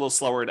median a little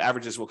slower, and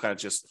averages we'll kind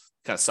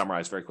of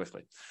summarize very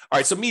quickly. All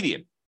right, so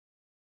median.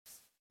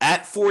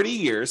 At 40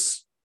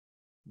 years,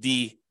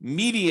 the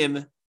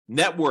median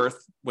net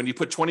worth, when you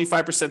put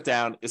 25%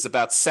 down, is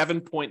about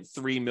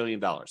 $7.3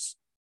 million.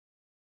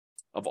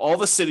 Of all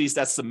the cities,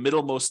 that's the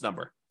middlemost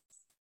number.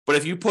 But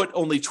if you put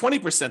only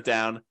 20%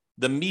 down,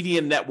 the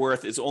median net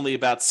worth is only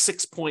about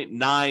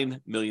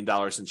 $6.9 million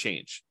in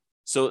change.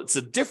 So it's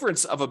a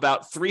difference of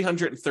about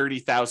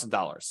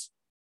 $330,000,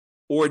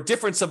 or a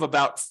difference of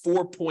about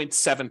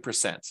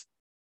 4.7%.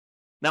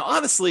 Now,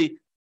 honestly,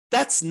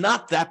 that's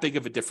not that big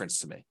of a difference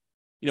to me.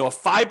 A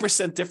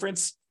 5%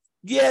 difference,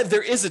 yeah,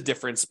 there is a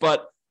difference,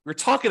 but we're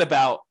talking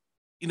about,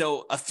 a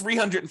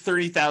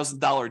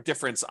 $330,000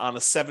 difference on a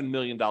 $7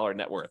 million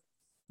net worth.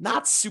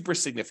 Not super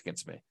significant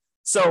to me.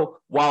 So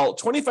while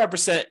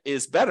 25%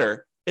 is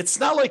better, it's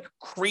not like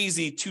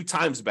crazy 2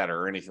 times better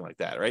or anything like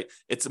that, right?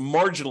 It's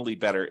marginally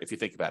better if you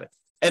think about it.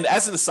 And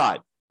as an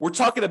aside, we're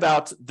talking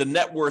about the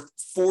net worth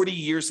 40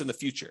 years in the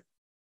future.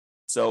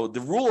 So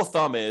the rule of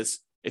thumb is,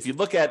 if you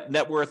look at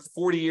net worth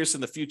 40 years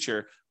in the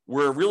future,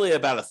 we're really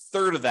about a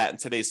third of that in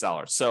today's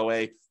dollars. So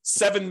a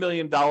 $7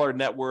 million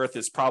net worth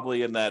is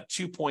probably in that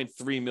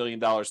 $2.3 million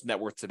net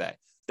worth today.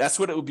 That's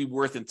what it would be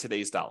worth in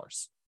today's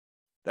dollars.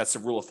 That's the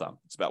rule of thumb.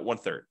 It's about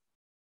 1/3.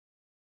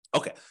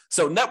 Okay,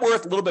 so net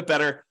worth, a little bit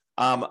better.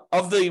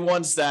 Of the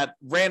ones that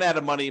ran out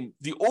of money,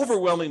 the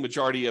overwhelming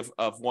majority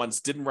of ones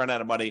didn't run out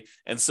of money.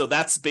 And so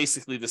that's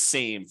basically the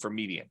same for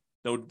median.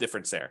 No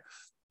difference there.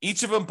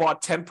 Each of them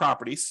bought 10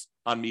 properties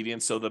on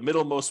median. So the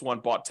middlemost one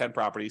bought 10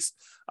 properties.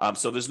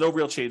 So there's no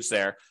real change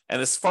there.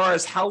 And as far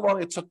as how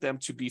long it took them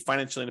to be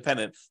financially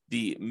independent,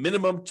 the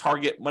minimum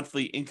target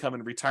monthly income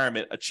in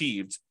retirement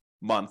achieved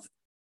month,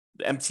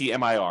 the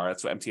MTMIR,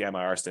 that's what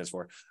MTMIR stands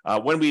for.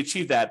 When we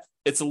achieve that,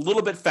 it's a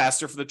little bit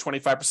faster for the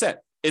 25%.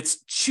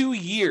 It's 2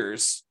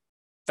 years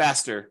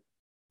faster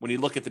when you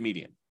look at the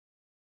median.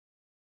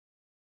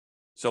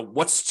 So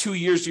what's 2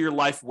 years of your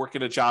life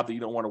working a job that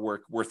you don't want to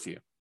work worth to you?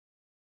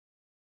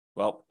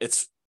 Well,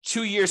 it's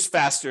 2 years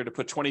faster to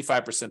put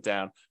 25%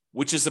 down,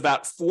 which is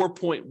about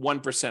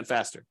 4.1%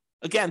 faster.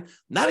 Again,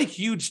 not a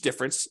huge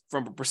difference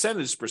from a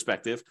percentage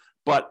perspective,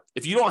 but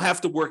if you don't have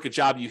to work a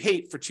job you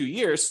hate for 2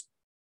 years,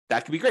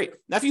 that could be great.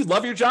 Now, if you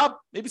love your job,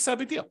 maybe it's not a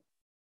big deal,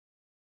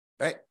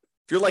 right?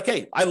 If you're like,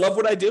 hey, I love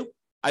what I do,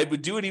 I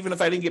would do it even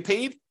if I didn't get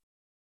paid,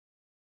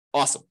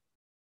 awesome.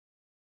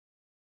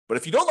 But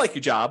if you don't like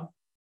your job,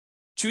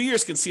 2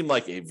 years can seem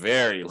like a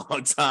very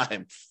long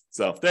time.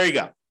 So there you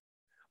go.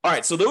 All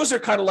right, so those are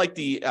kind of like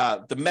the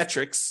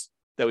metrics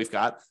that we've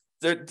got.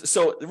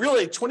 So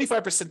really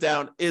 25%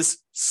 down is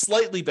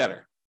slightly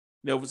better.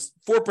 4%,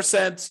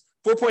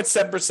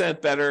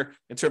 4.7% better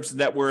in terms of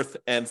net worth,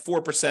 and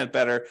 4%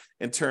 better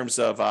in terms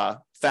of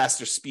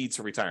faster speed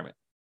to retirement,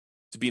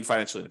 to being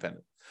financially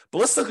independent. But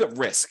let's look at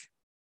risk,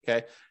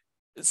 okay?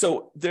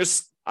 So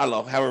there's, I don't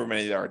know, however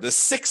many there are. There's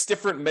 6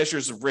 different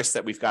measures of risk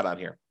that we've got on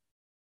here.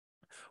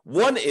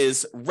 One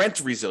is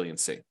rent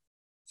resiliency.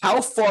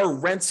 How far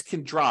rents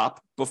can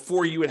drop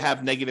before you would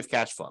have negative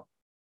cash flow.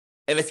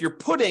 And if you're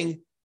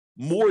putting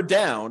more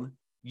down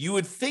you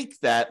would think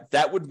that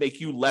that would make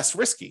you less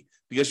risky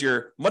because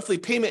your monthly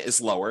payment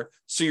is lower.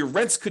 So your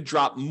rents could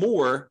drop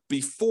more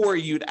before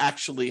you'd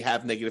actually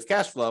have negative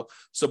cash flow.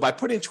 So by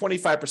putting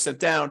 25%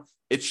 down,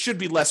 it should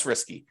be less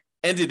risky.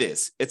 And it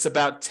is. It's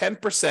about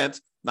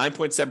 10%,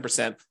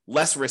 9.7%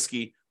 less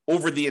risky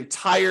over the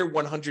entire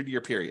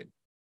 100-year period.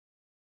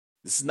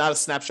 This is not a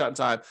snapshot in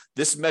time.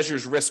 This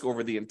measures risk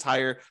over the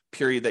entire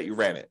period that you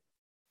ran it.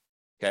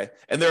 Okay.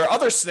 And there are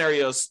other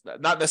scenarios,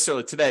 not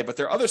necessarily today, but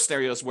there are other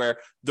scenarios where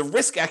the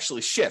risk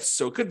actually shifts.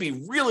 So it could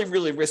be really,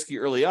 really risky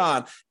early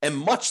on and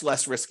much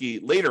less risky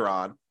later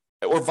on,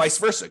 or vice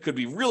versa. It could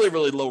be really,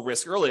 really low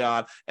risk early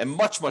on and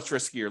much, much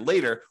riskier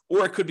later,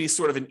 or it could be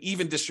sort of an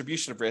even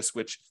distribution of risk,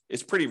 which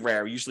is pretty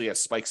rare. We usually have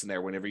spikes in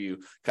there whenever you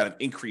kind of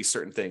increase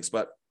certain things,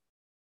 but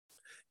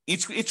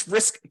each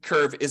risk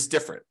curve is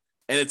different.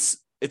 And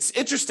it's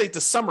interesting to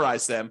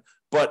summarize them,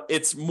 but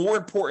it's more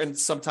important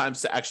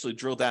sometimes to actually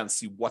drill down and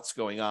see what's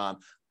going on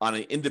an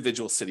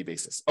individual city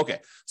basis. Okay,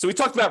 so we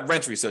talked about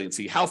rent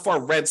resiliency, how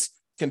far rents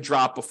can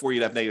drop before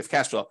you'd have negative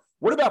cash flow.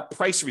 What about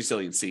price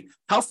resiliency?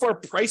 How far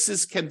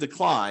prices can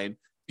decline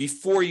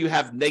before you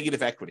have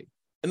negative equity?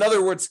 In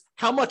other words,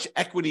 how much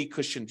equity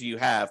cushion do you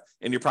have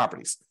in your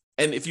properties?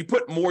 And if you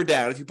put more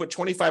down, if you put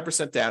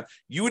 25% down,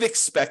 you would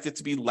expect it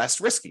to be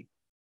less risky,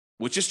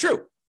 which is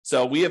true.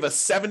 So we have a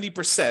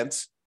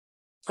 70%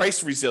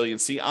 price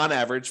resiliency on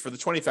average for the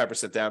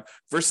 25% down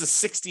versus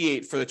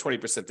 68 for the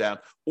 20% down,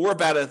 or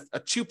about a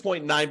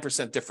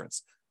 2.9%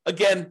 difference.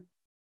 Again,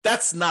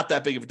 that's not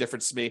that big of a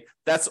difference to me.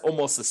 That's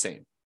almost the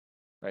same,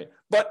 right?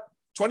 But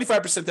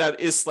 25% down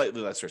is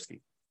slightly less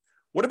risky.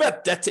 What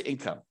about debt to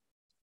income?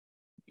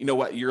 You know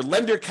what? Your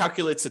lender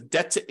calculates a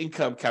debt to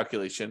income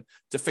calculation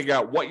to figure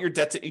out what your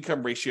debt to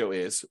income ratio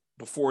is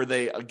before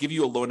they give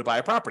you a loan to buy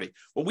a property.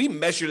 Well, we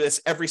measure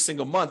this every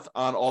single month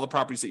on all the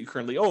properties that you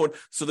currently own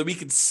so that we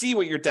can see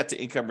what your debt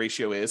to income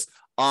ratio is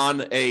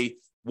on a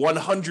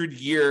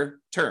 100-year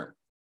term.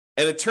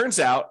 And it turns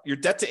out your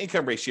debt to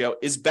income ratio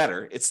is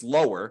better. It's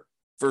lower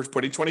for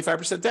putting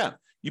 25% down.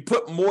 You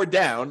put more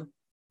down,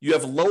 you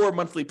have lower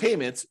monthly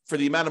payments for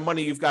the amount of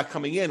money you've got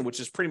coming in, which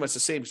is pretty much the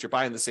same as you're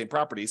buying the same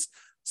properties.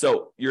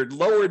 So your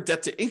lower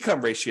debt to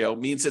income ratio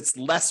means it's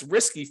less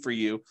risky for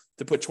you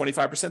to put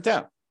 25%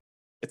 down.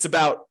 It's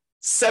about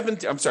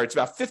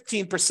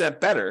 15%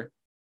 better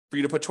for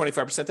you to put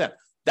 25% down.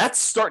 That's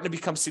starting to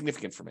become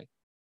significant for me.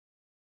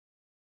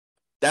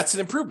 That's an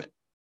improvement.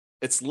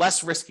 It's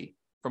less risky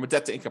from a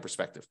debt to income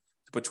perspective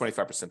to put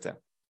 25% down.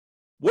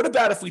 What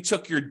about if we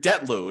took your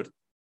debt load,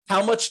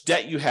 how much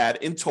debt you had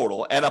in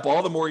total, add up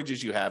all the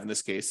mortgages you have in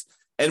this case,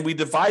 and we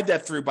divide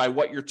that through by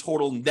what your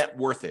total net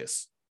worth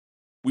is?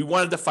 We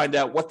wanted to find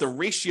out what the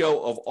ratio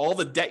of all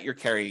the debt you're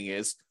carrying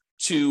is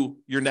to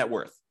your net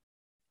worth.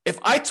 If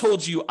I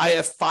told you I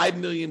have $5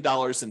 million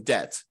in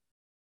debt,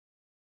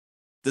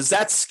 does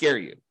that scare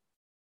you?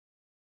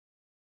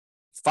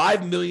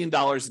 $5 million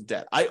in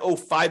debt. I owe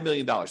 $5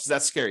 million. Does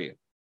that scare you?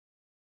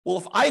 Well,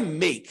 if I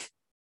make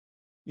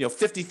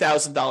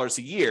 $50,000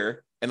 a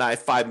year and I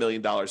have $5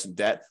 million in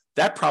debt,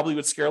 that probably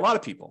would scare a lot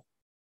of people.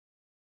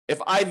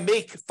 If I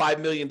make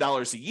 $5 million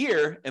a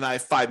year and I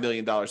have $5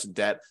 million in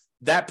debt,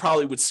 that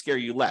probably would scare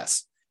you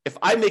less. If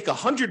I make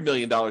 $100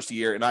 million a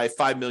year and I have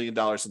 $5 million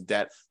in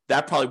debt,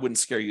 that probably wouldn't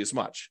scare you as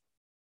much.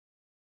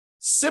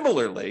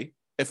 Similarly,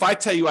 if I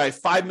tell you I have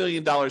 $5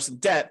 million in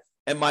debt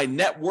and my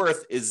net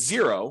worth is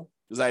zero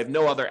because I have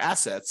no other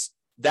assets,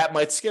 that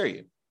might scare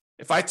you.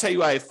 If I tell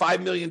you I have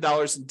 $5 million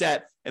in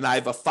debt and I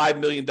have a $5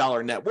 million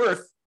net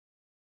worth,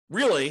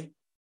 really,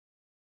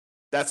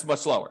 that's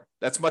much lower.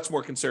 That's much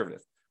more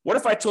conservative. What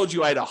if I told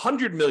you I had a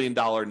 $100 million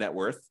net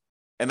worth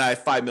and I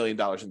have $5 million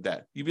in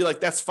debt? You'd be like,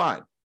 that's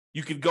fine.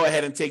 You could go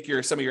ahead and take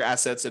some of your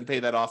assets and pay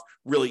that off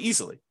really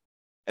easily.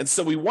 And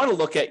so we want to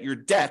look at your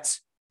debt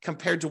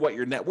compared to what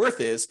your net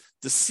worth is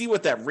to see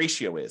what that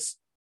ratio is.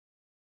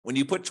 When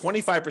you put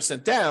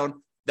 25%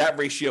 down, that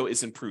ratio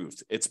is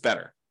improved. It's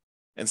better.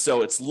 And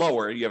so it's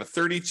lower. You have a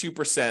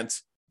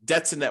 32%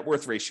 debt to net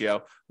worth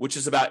ratio, which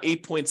is about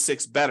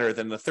 8.6 better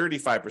than the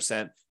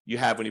 35% you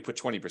have when you put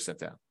 20%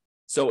 down.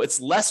 So it's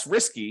less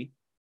risky,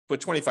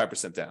 put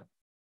 25% down.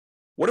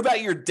 What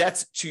about your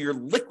debt to your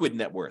liquid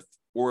net worth,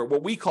 or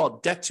what we call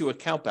debt to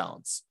account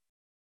balance?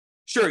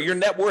 Sure, your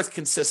net worth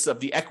consists of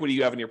the equity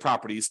you have in your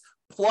properties,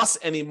 plus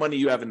any money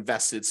you have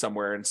invested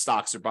somewhere in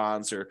stocks or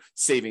bonds or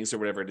savings or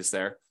whatever it is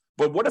there.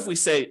 But what if we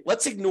say,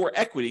 let's ignore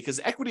equity, because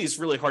equity is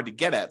really hard to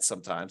get at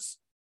sometimes.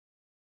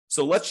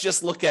 So let's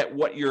just look at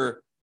what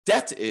your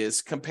debt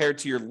is compared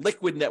to your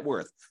liquid net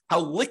worth, how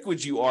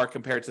liquid you are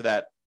compared to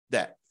that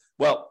debt.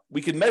 Well,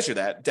 we can measure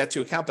that debt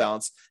to account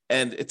balance.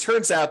 And it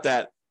turns out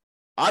that,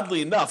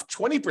 oddly enough,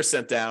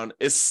 20% down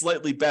is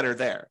slightly better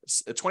there.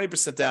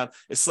 20% down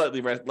is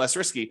slightly less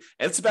risky,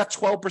 and it's about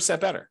 12%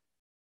 better.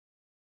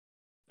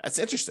 That's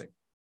interesting,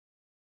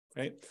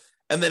 right?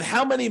 And then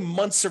how many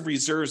months of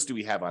reserves do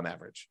we have on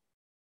average?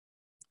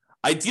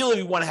 Ideally,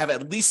 we want to have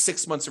at least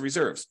 6 months of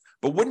reserves.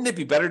 But wouldn't it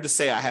be better to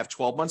say I have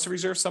 12 months of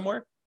reserves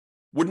somewhere?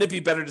 Wouldn't it be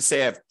better to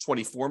say I have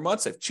 24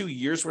 months, I have 2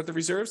 years worth of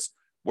reserves?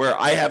 where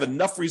I have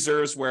enough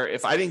reserves where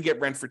if I didn't get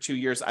rent for 2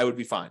 years, I would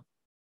be fine.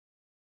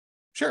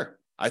 Sure,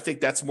 I think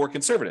that's more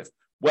conservative.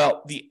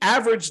 Well, the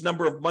average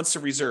number of months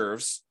of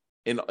reserves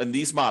in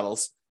these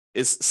models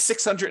is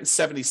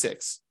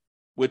 676,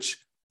 which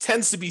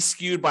tends to be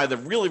skewed by the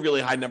really,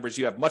 really high numbers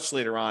you have much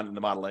later on in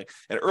the modeling.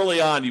 And early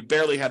on, you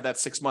barely have that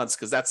 6 months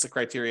because that's the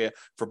criteria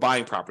for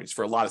buying properties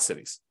for a lot of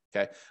cities.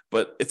 Okay,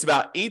 but it's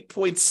about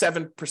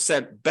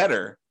 8.7%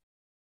 better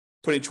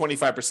putting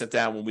 25%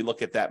 down when we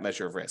look at that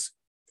measure of risk.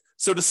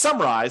 So to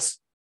summarize,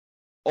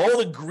 all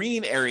the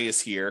green areas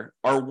here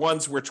are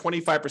ones where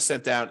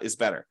 25% down is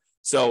better.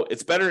 So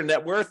it's better in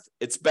net worth,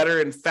 it's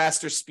better in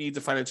faster speed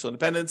to financial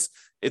independence,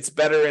 it's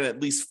better in at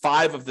least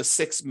 5 of the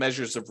 6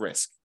 measures of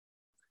risk.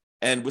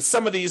 And with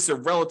some of these, they're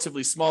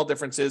relatively small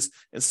differences,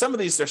 and some of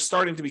these are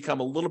starting to become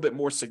a little bit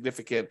more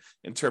significant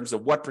in terms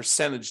of what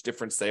percentage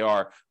difference they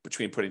are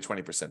between putting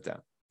 20% down.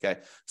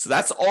 Okay, so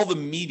that's all the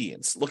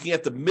medians, looking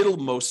at the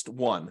middlemost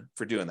one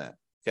for doing that.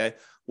 Okay,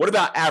 what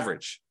about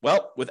average?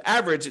 Well, with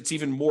average, it's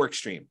even more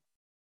extreme.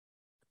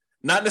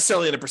 Not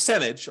necessarily in a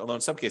percentage, although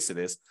in some cases it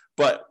is,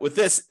 but with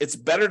this, it's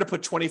better to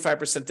put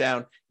 25%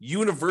 down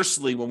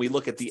universally when we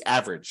look at the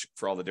average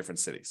for all the different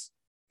cities.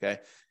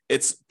 Okay,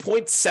 it's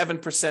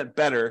 0.7%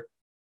 better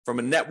from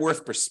a net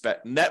worth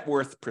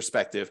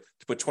perspective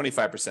to put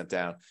 25%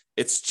 down.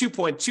 It's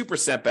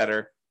 2.2%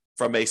 better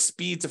from a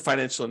speed to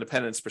financial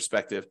independence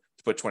perspective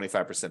to put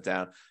 25%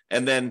 down.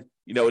 And then,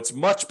 it's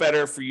much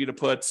better for you to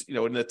put,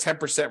 in the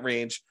 10%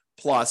 range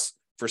plus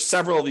for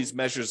several of these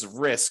measures of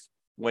risk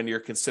when you're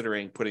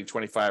considering putting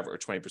 25 or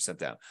 20%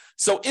 down.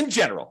 So in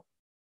general,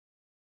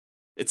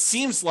 it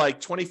seems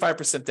like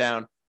 25%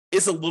 down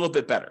is a little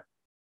bit better.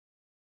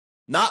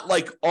 Not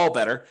like all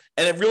better.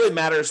 And it really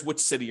matters which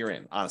city you're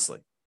in, honestly.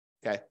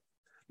 Okay.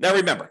 Now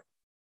remember,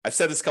 I've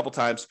said this a couple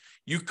times,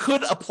 you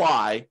could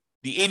apply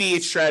the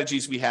 88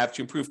 strategies we have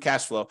to improve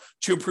cash flow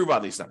to improve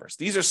on these numbers.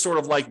 These are sort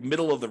of like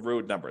middle of the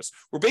road numbers.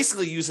 We're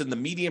basically using the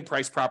median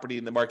price property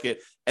in the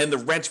market and the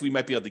rent we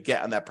might be able to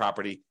get on that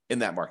property in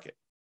that market.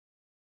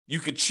 You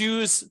could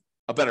choose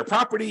a better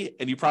property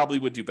and you probably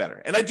would do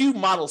better. And I do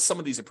model some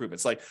of these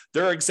improvements. Like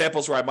there are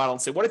examples where I model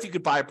and say, what if you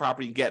could buy a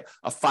property and get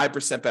a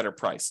 5% better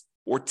price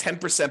or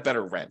 10%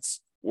 better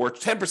rents or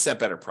 10%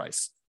 better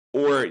price?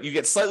 Or you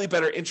get slightly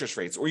better interest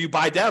rates, or you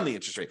buy down the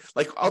interest rate.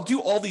 Like I'll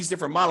do all these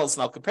different models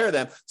and I'll compare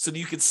them so that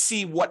you can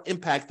see what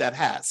impact that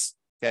has.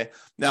 Okay.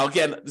 Now,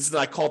 again, this is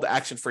my call to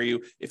action for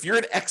you. If you're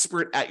an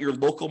expert at your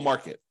local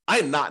market, I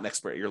am not an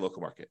expert at your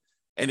local market.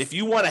 And if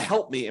you want to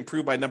help me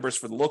improve my numbers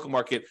for the local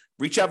market,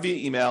 reach out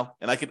via email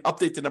and I can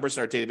update the numbers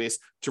in our database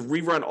to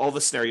rerun all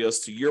the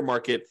scenarios to your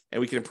market. And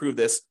we can improve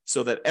this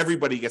so that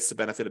everybody gets the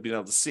benefit of being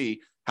able to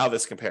see how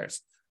this compares.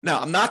 Now,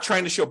 I'm not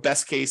trying to show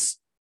best case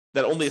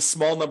that only a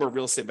small number of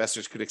real estate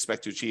investors could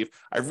expect to achieve.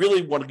 I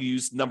really want to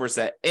use numbers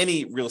that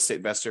any real estate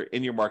investor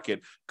in your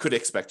market could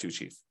expect to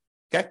achieve.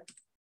 Okay.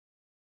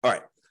 All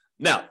right.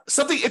 Now,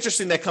 something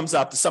interesting that comes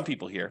up to some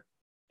people here,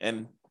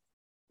 and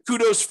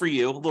kudos for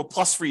you, a little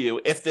plus for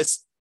you if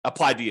this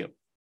applied to you.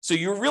 So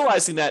you're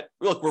realizing that,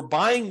 look, we're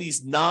buying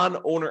these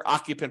non-owner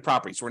occupant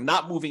properties. We're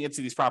not moving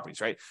into these properties,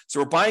 right? So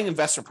we're buying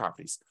investment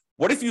properties.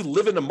 What if you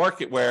live in a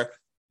market where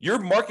your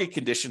market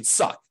conditions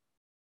suck?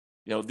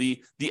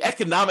 The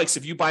economics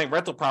of you buying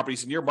rental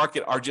properties in your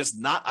market are just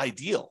not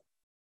ideal.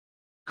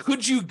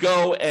 Could you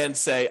go and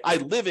say, I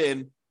live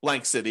in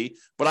blank city,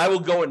 but I will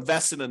go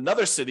invest in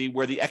another city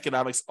where the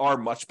economics are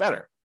much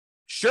better?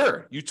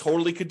 Sure, you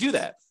totally could do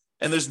that.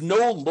 And there's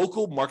no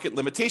local market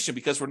limitation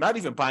because we're not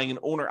even buying an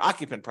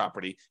owner-occupant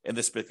property in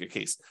this particular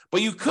case.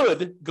 But you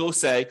could go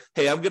say,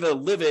 hey, I'm going to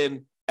live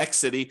in X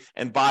city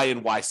and buy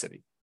in Y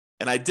city.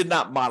 And I did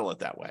not model it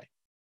that way.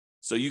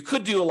 So you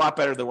could do a lot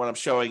better than what I'm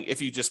showing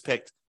if you just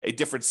picked a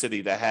different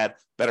city that had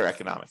better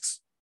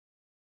economics.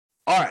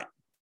 All right.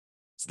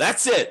 So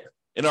that's it.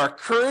 In our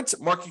current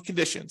market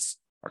conditions,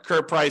 our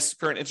current price,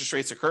 current interest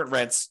rates, or current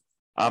rents,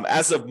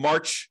 as of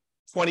March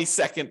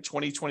 22nd,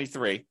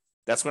 2023,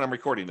 that's when I'm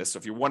recording this. So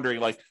if you're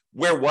wondering, like,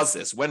 where was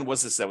this? When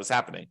was this that was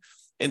happening?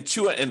 In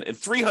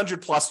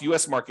 300 plus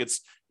US markets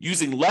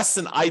using less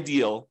than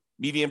ideal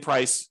median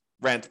price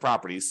rent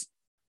properties,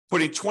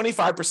 putting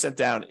 25%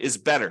 down is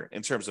better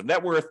in terms of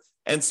net worth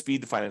and speed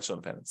to financial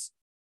independence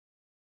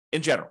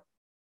in general.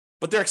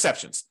 But there are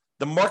exceptions.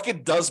 The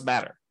market does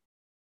matter.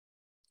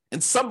 In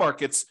some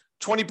markets,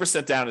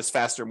 20% down is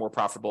faster, more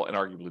profitable, and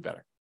arguably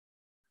better,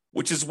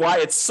 which is why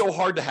it's so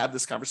hard to have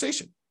this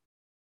conversation.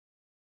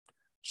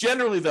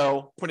 Generally,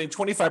 though, putting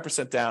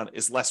 25% down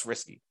is less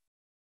risky.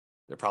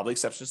 There are probably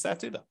exceptions to that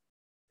too, though.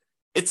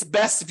 It's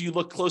best if you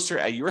look closer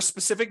at your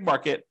specific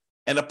market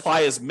and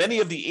apply as many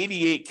of the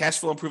 88 cash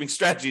flow improving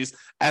strategies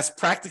as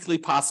practically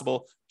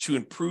possible to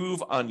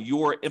improve on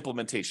your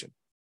implementation.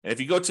 And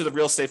if you go to the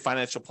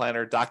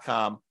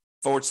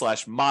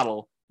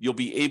realestateFinancialPlanner.com/model, you'll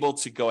be able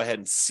to go ahead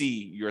and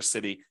see your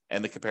city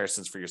and the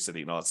comparisons for your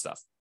city and all that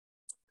stuff.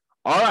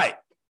 All right.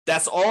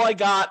 That's all I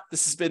got.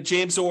 This has been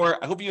James Orr.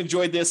 I hope you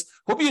enjoyed this.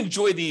 Hope you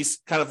enjoyed these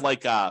kind of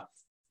like the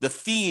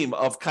theme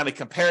of kind of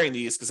comparing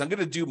these, because I'm going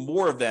to do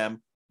more of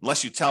them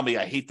unless you tell me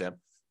I hate them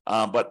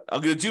But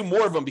I'm going to do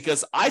more of them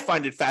because I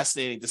find it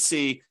fascinating to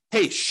see,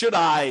 hey, should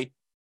I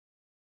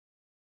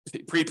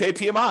prepay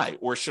PMI,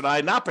 or should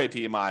I not pay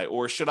PMI,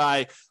 or should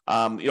I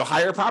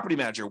hire a property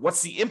manager?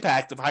 What's the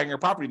impact of hiring a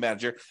property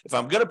manager? If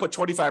I'm going to put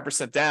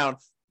 25% down,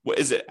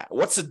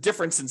 what's the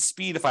difference in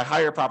speed if I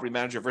hire a property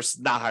manager versus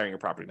not hiring a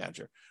property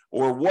manager?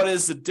 Or what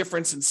is the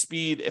difference in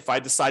speed if I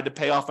decide to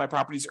pay off my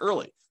properties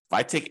early? If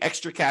I take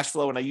extra cash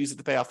flow and I use it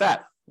to pay off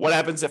that, what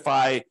happens if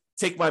I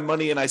take my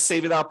money and I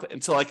save it up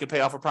until I can pay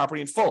off a property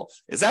in full?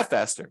 Is that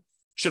faster?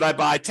 Should I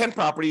buy 10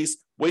 properties,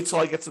 wait till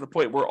I get to the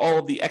point where all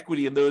of the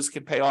equity in those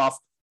can pay off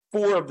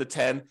 4 of the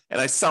 10,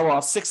 and I sell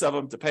off 6 of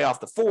them to pay off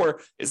the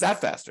 4? Is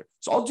that faster?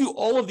 So I'll do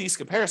all of these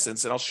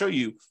comparisons, and I'll show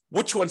you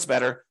which one's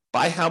better,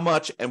 by how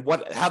much, and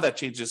how that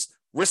changes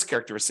risk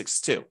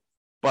characteristics too.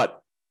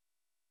 But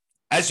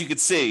as you can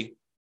see, it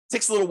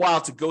takes a little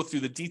while to go through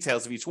the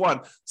details of each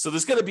one. So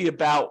there's going to be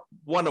about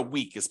one a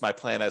week is my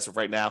plan as of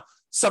right now,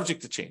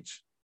 subject to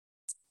change.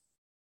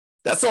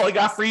 That's all I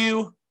got for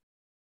you.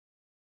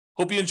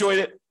 Hope you enjoyed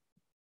it.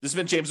 This has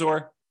been James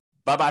Orr.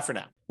 Bye-bye for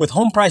now. With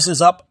home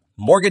prices up,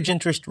 mortgage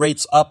interest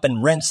rates up,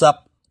 and rents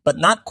up, but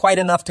not quite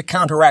enough to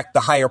counteract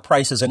the higher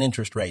prices and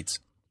interest rates,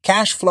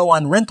 cash flow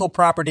on rental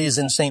properties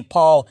in St.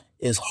 Paul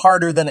is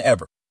harder than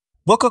ever.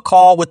 Book a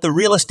call with the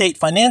Real Estate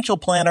Financial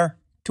Planner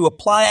to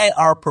apply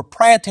our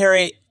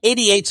proprietary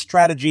 88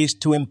 strategies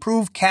to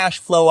improve cash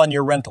flow on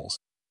your rentals.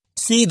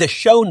 See the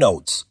show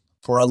notes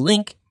for a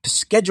link to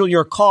schedule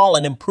your call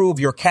and improve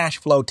your cash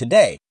flow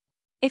today.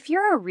 If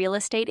you're a real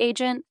estate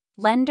agent,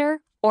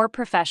 lender, or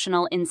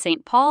professional in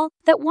St. Paul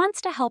that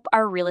wants to help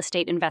our real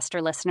estate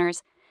investor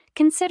listeners,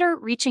 consider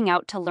reaching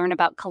out to learn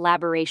about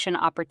collaboration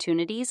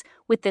opportunities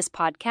with this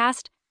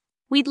podcast.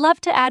 We'd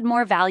love to add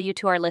more value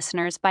to our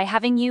listeners by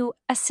having you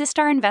assist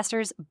our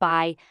investors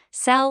buy,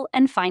 sell,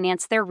 and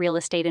finance their real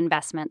estate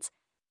investments.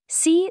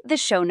 See the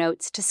show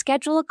notes to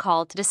schedule a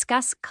call to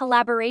discuss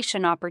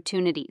collaboration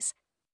opportunities.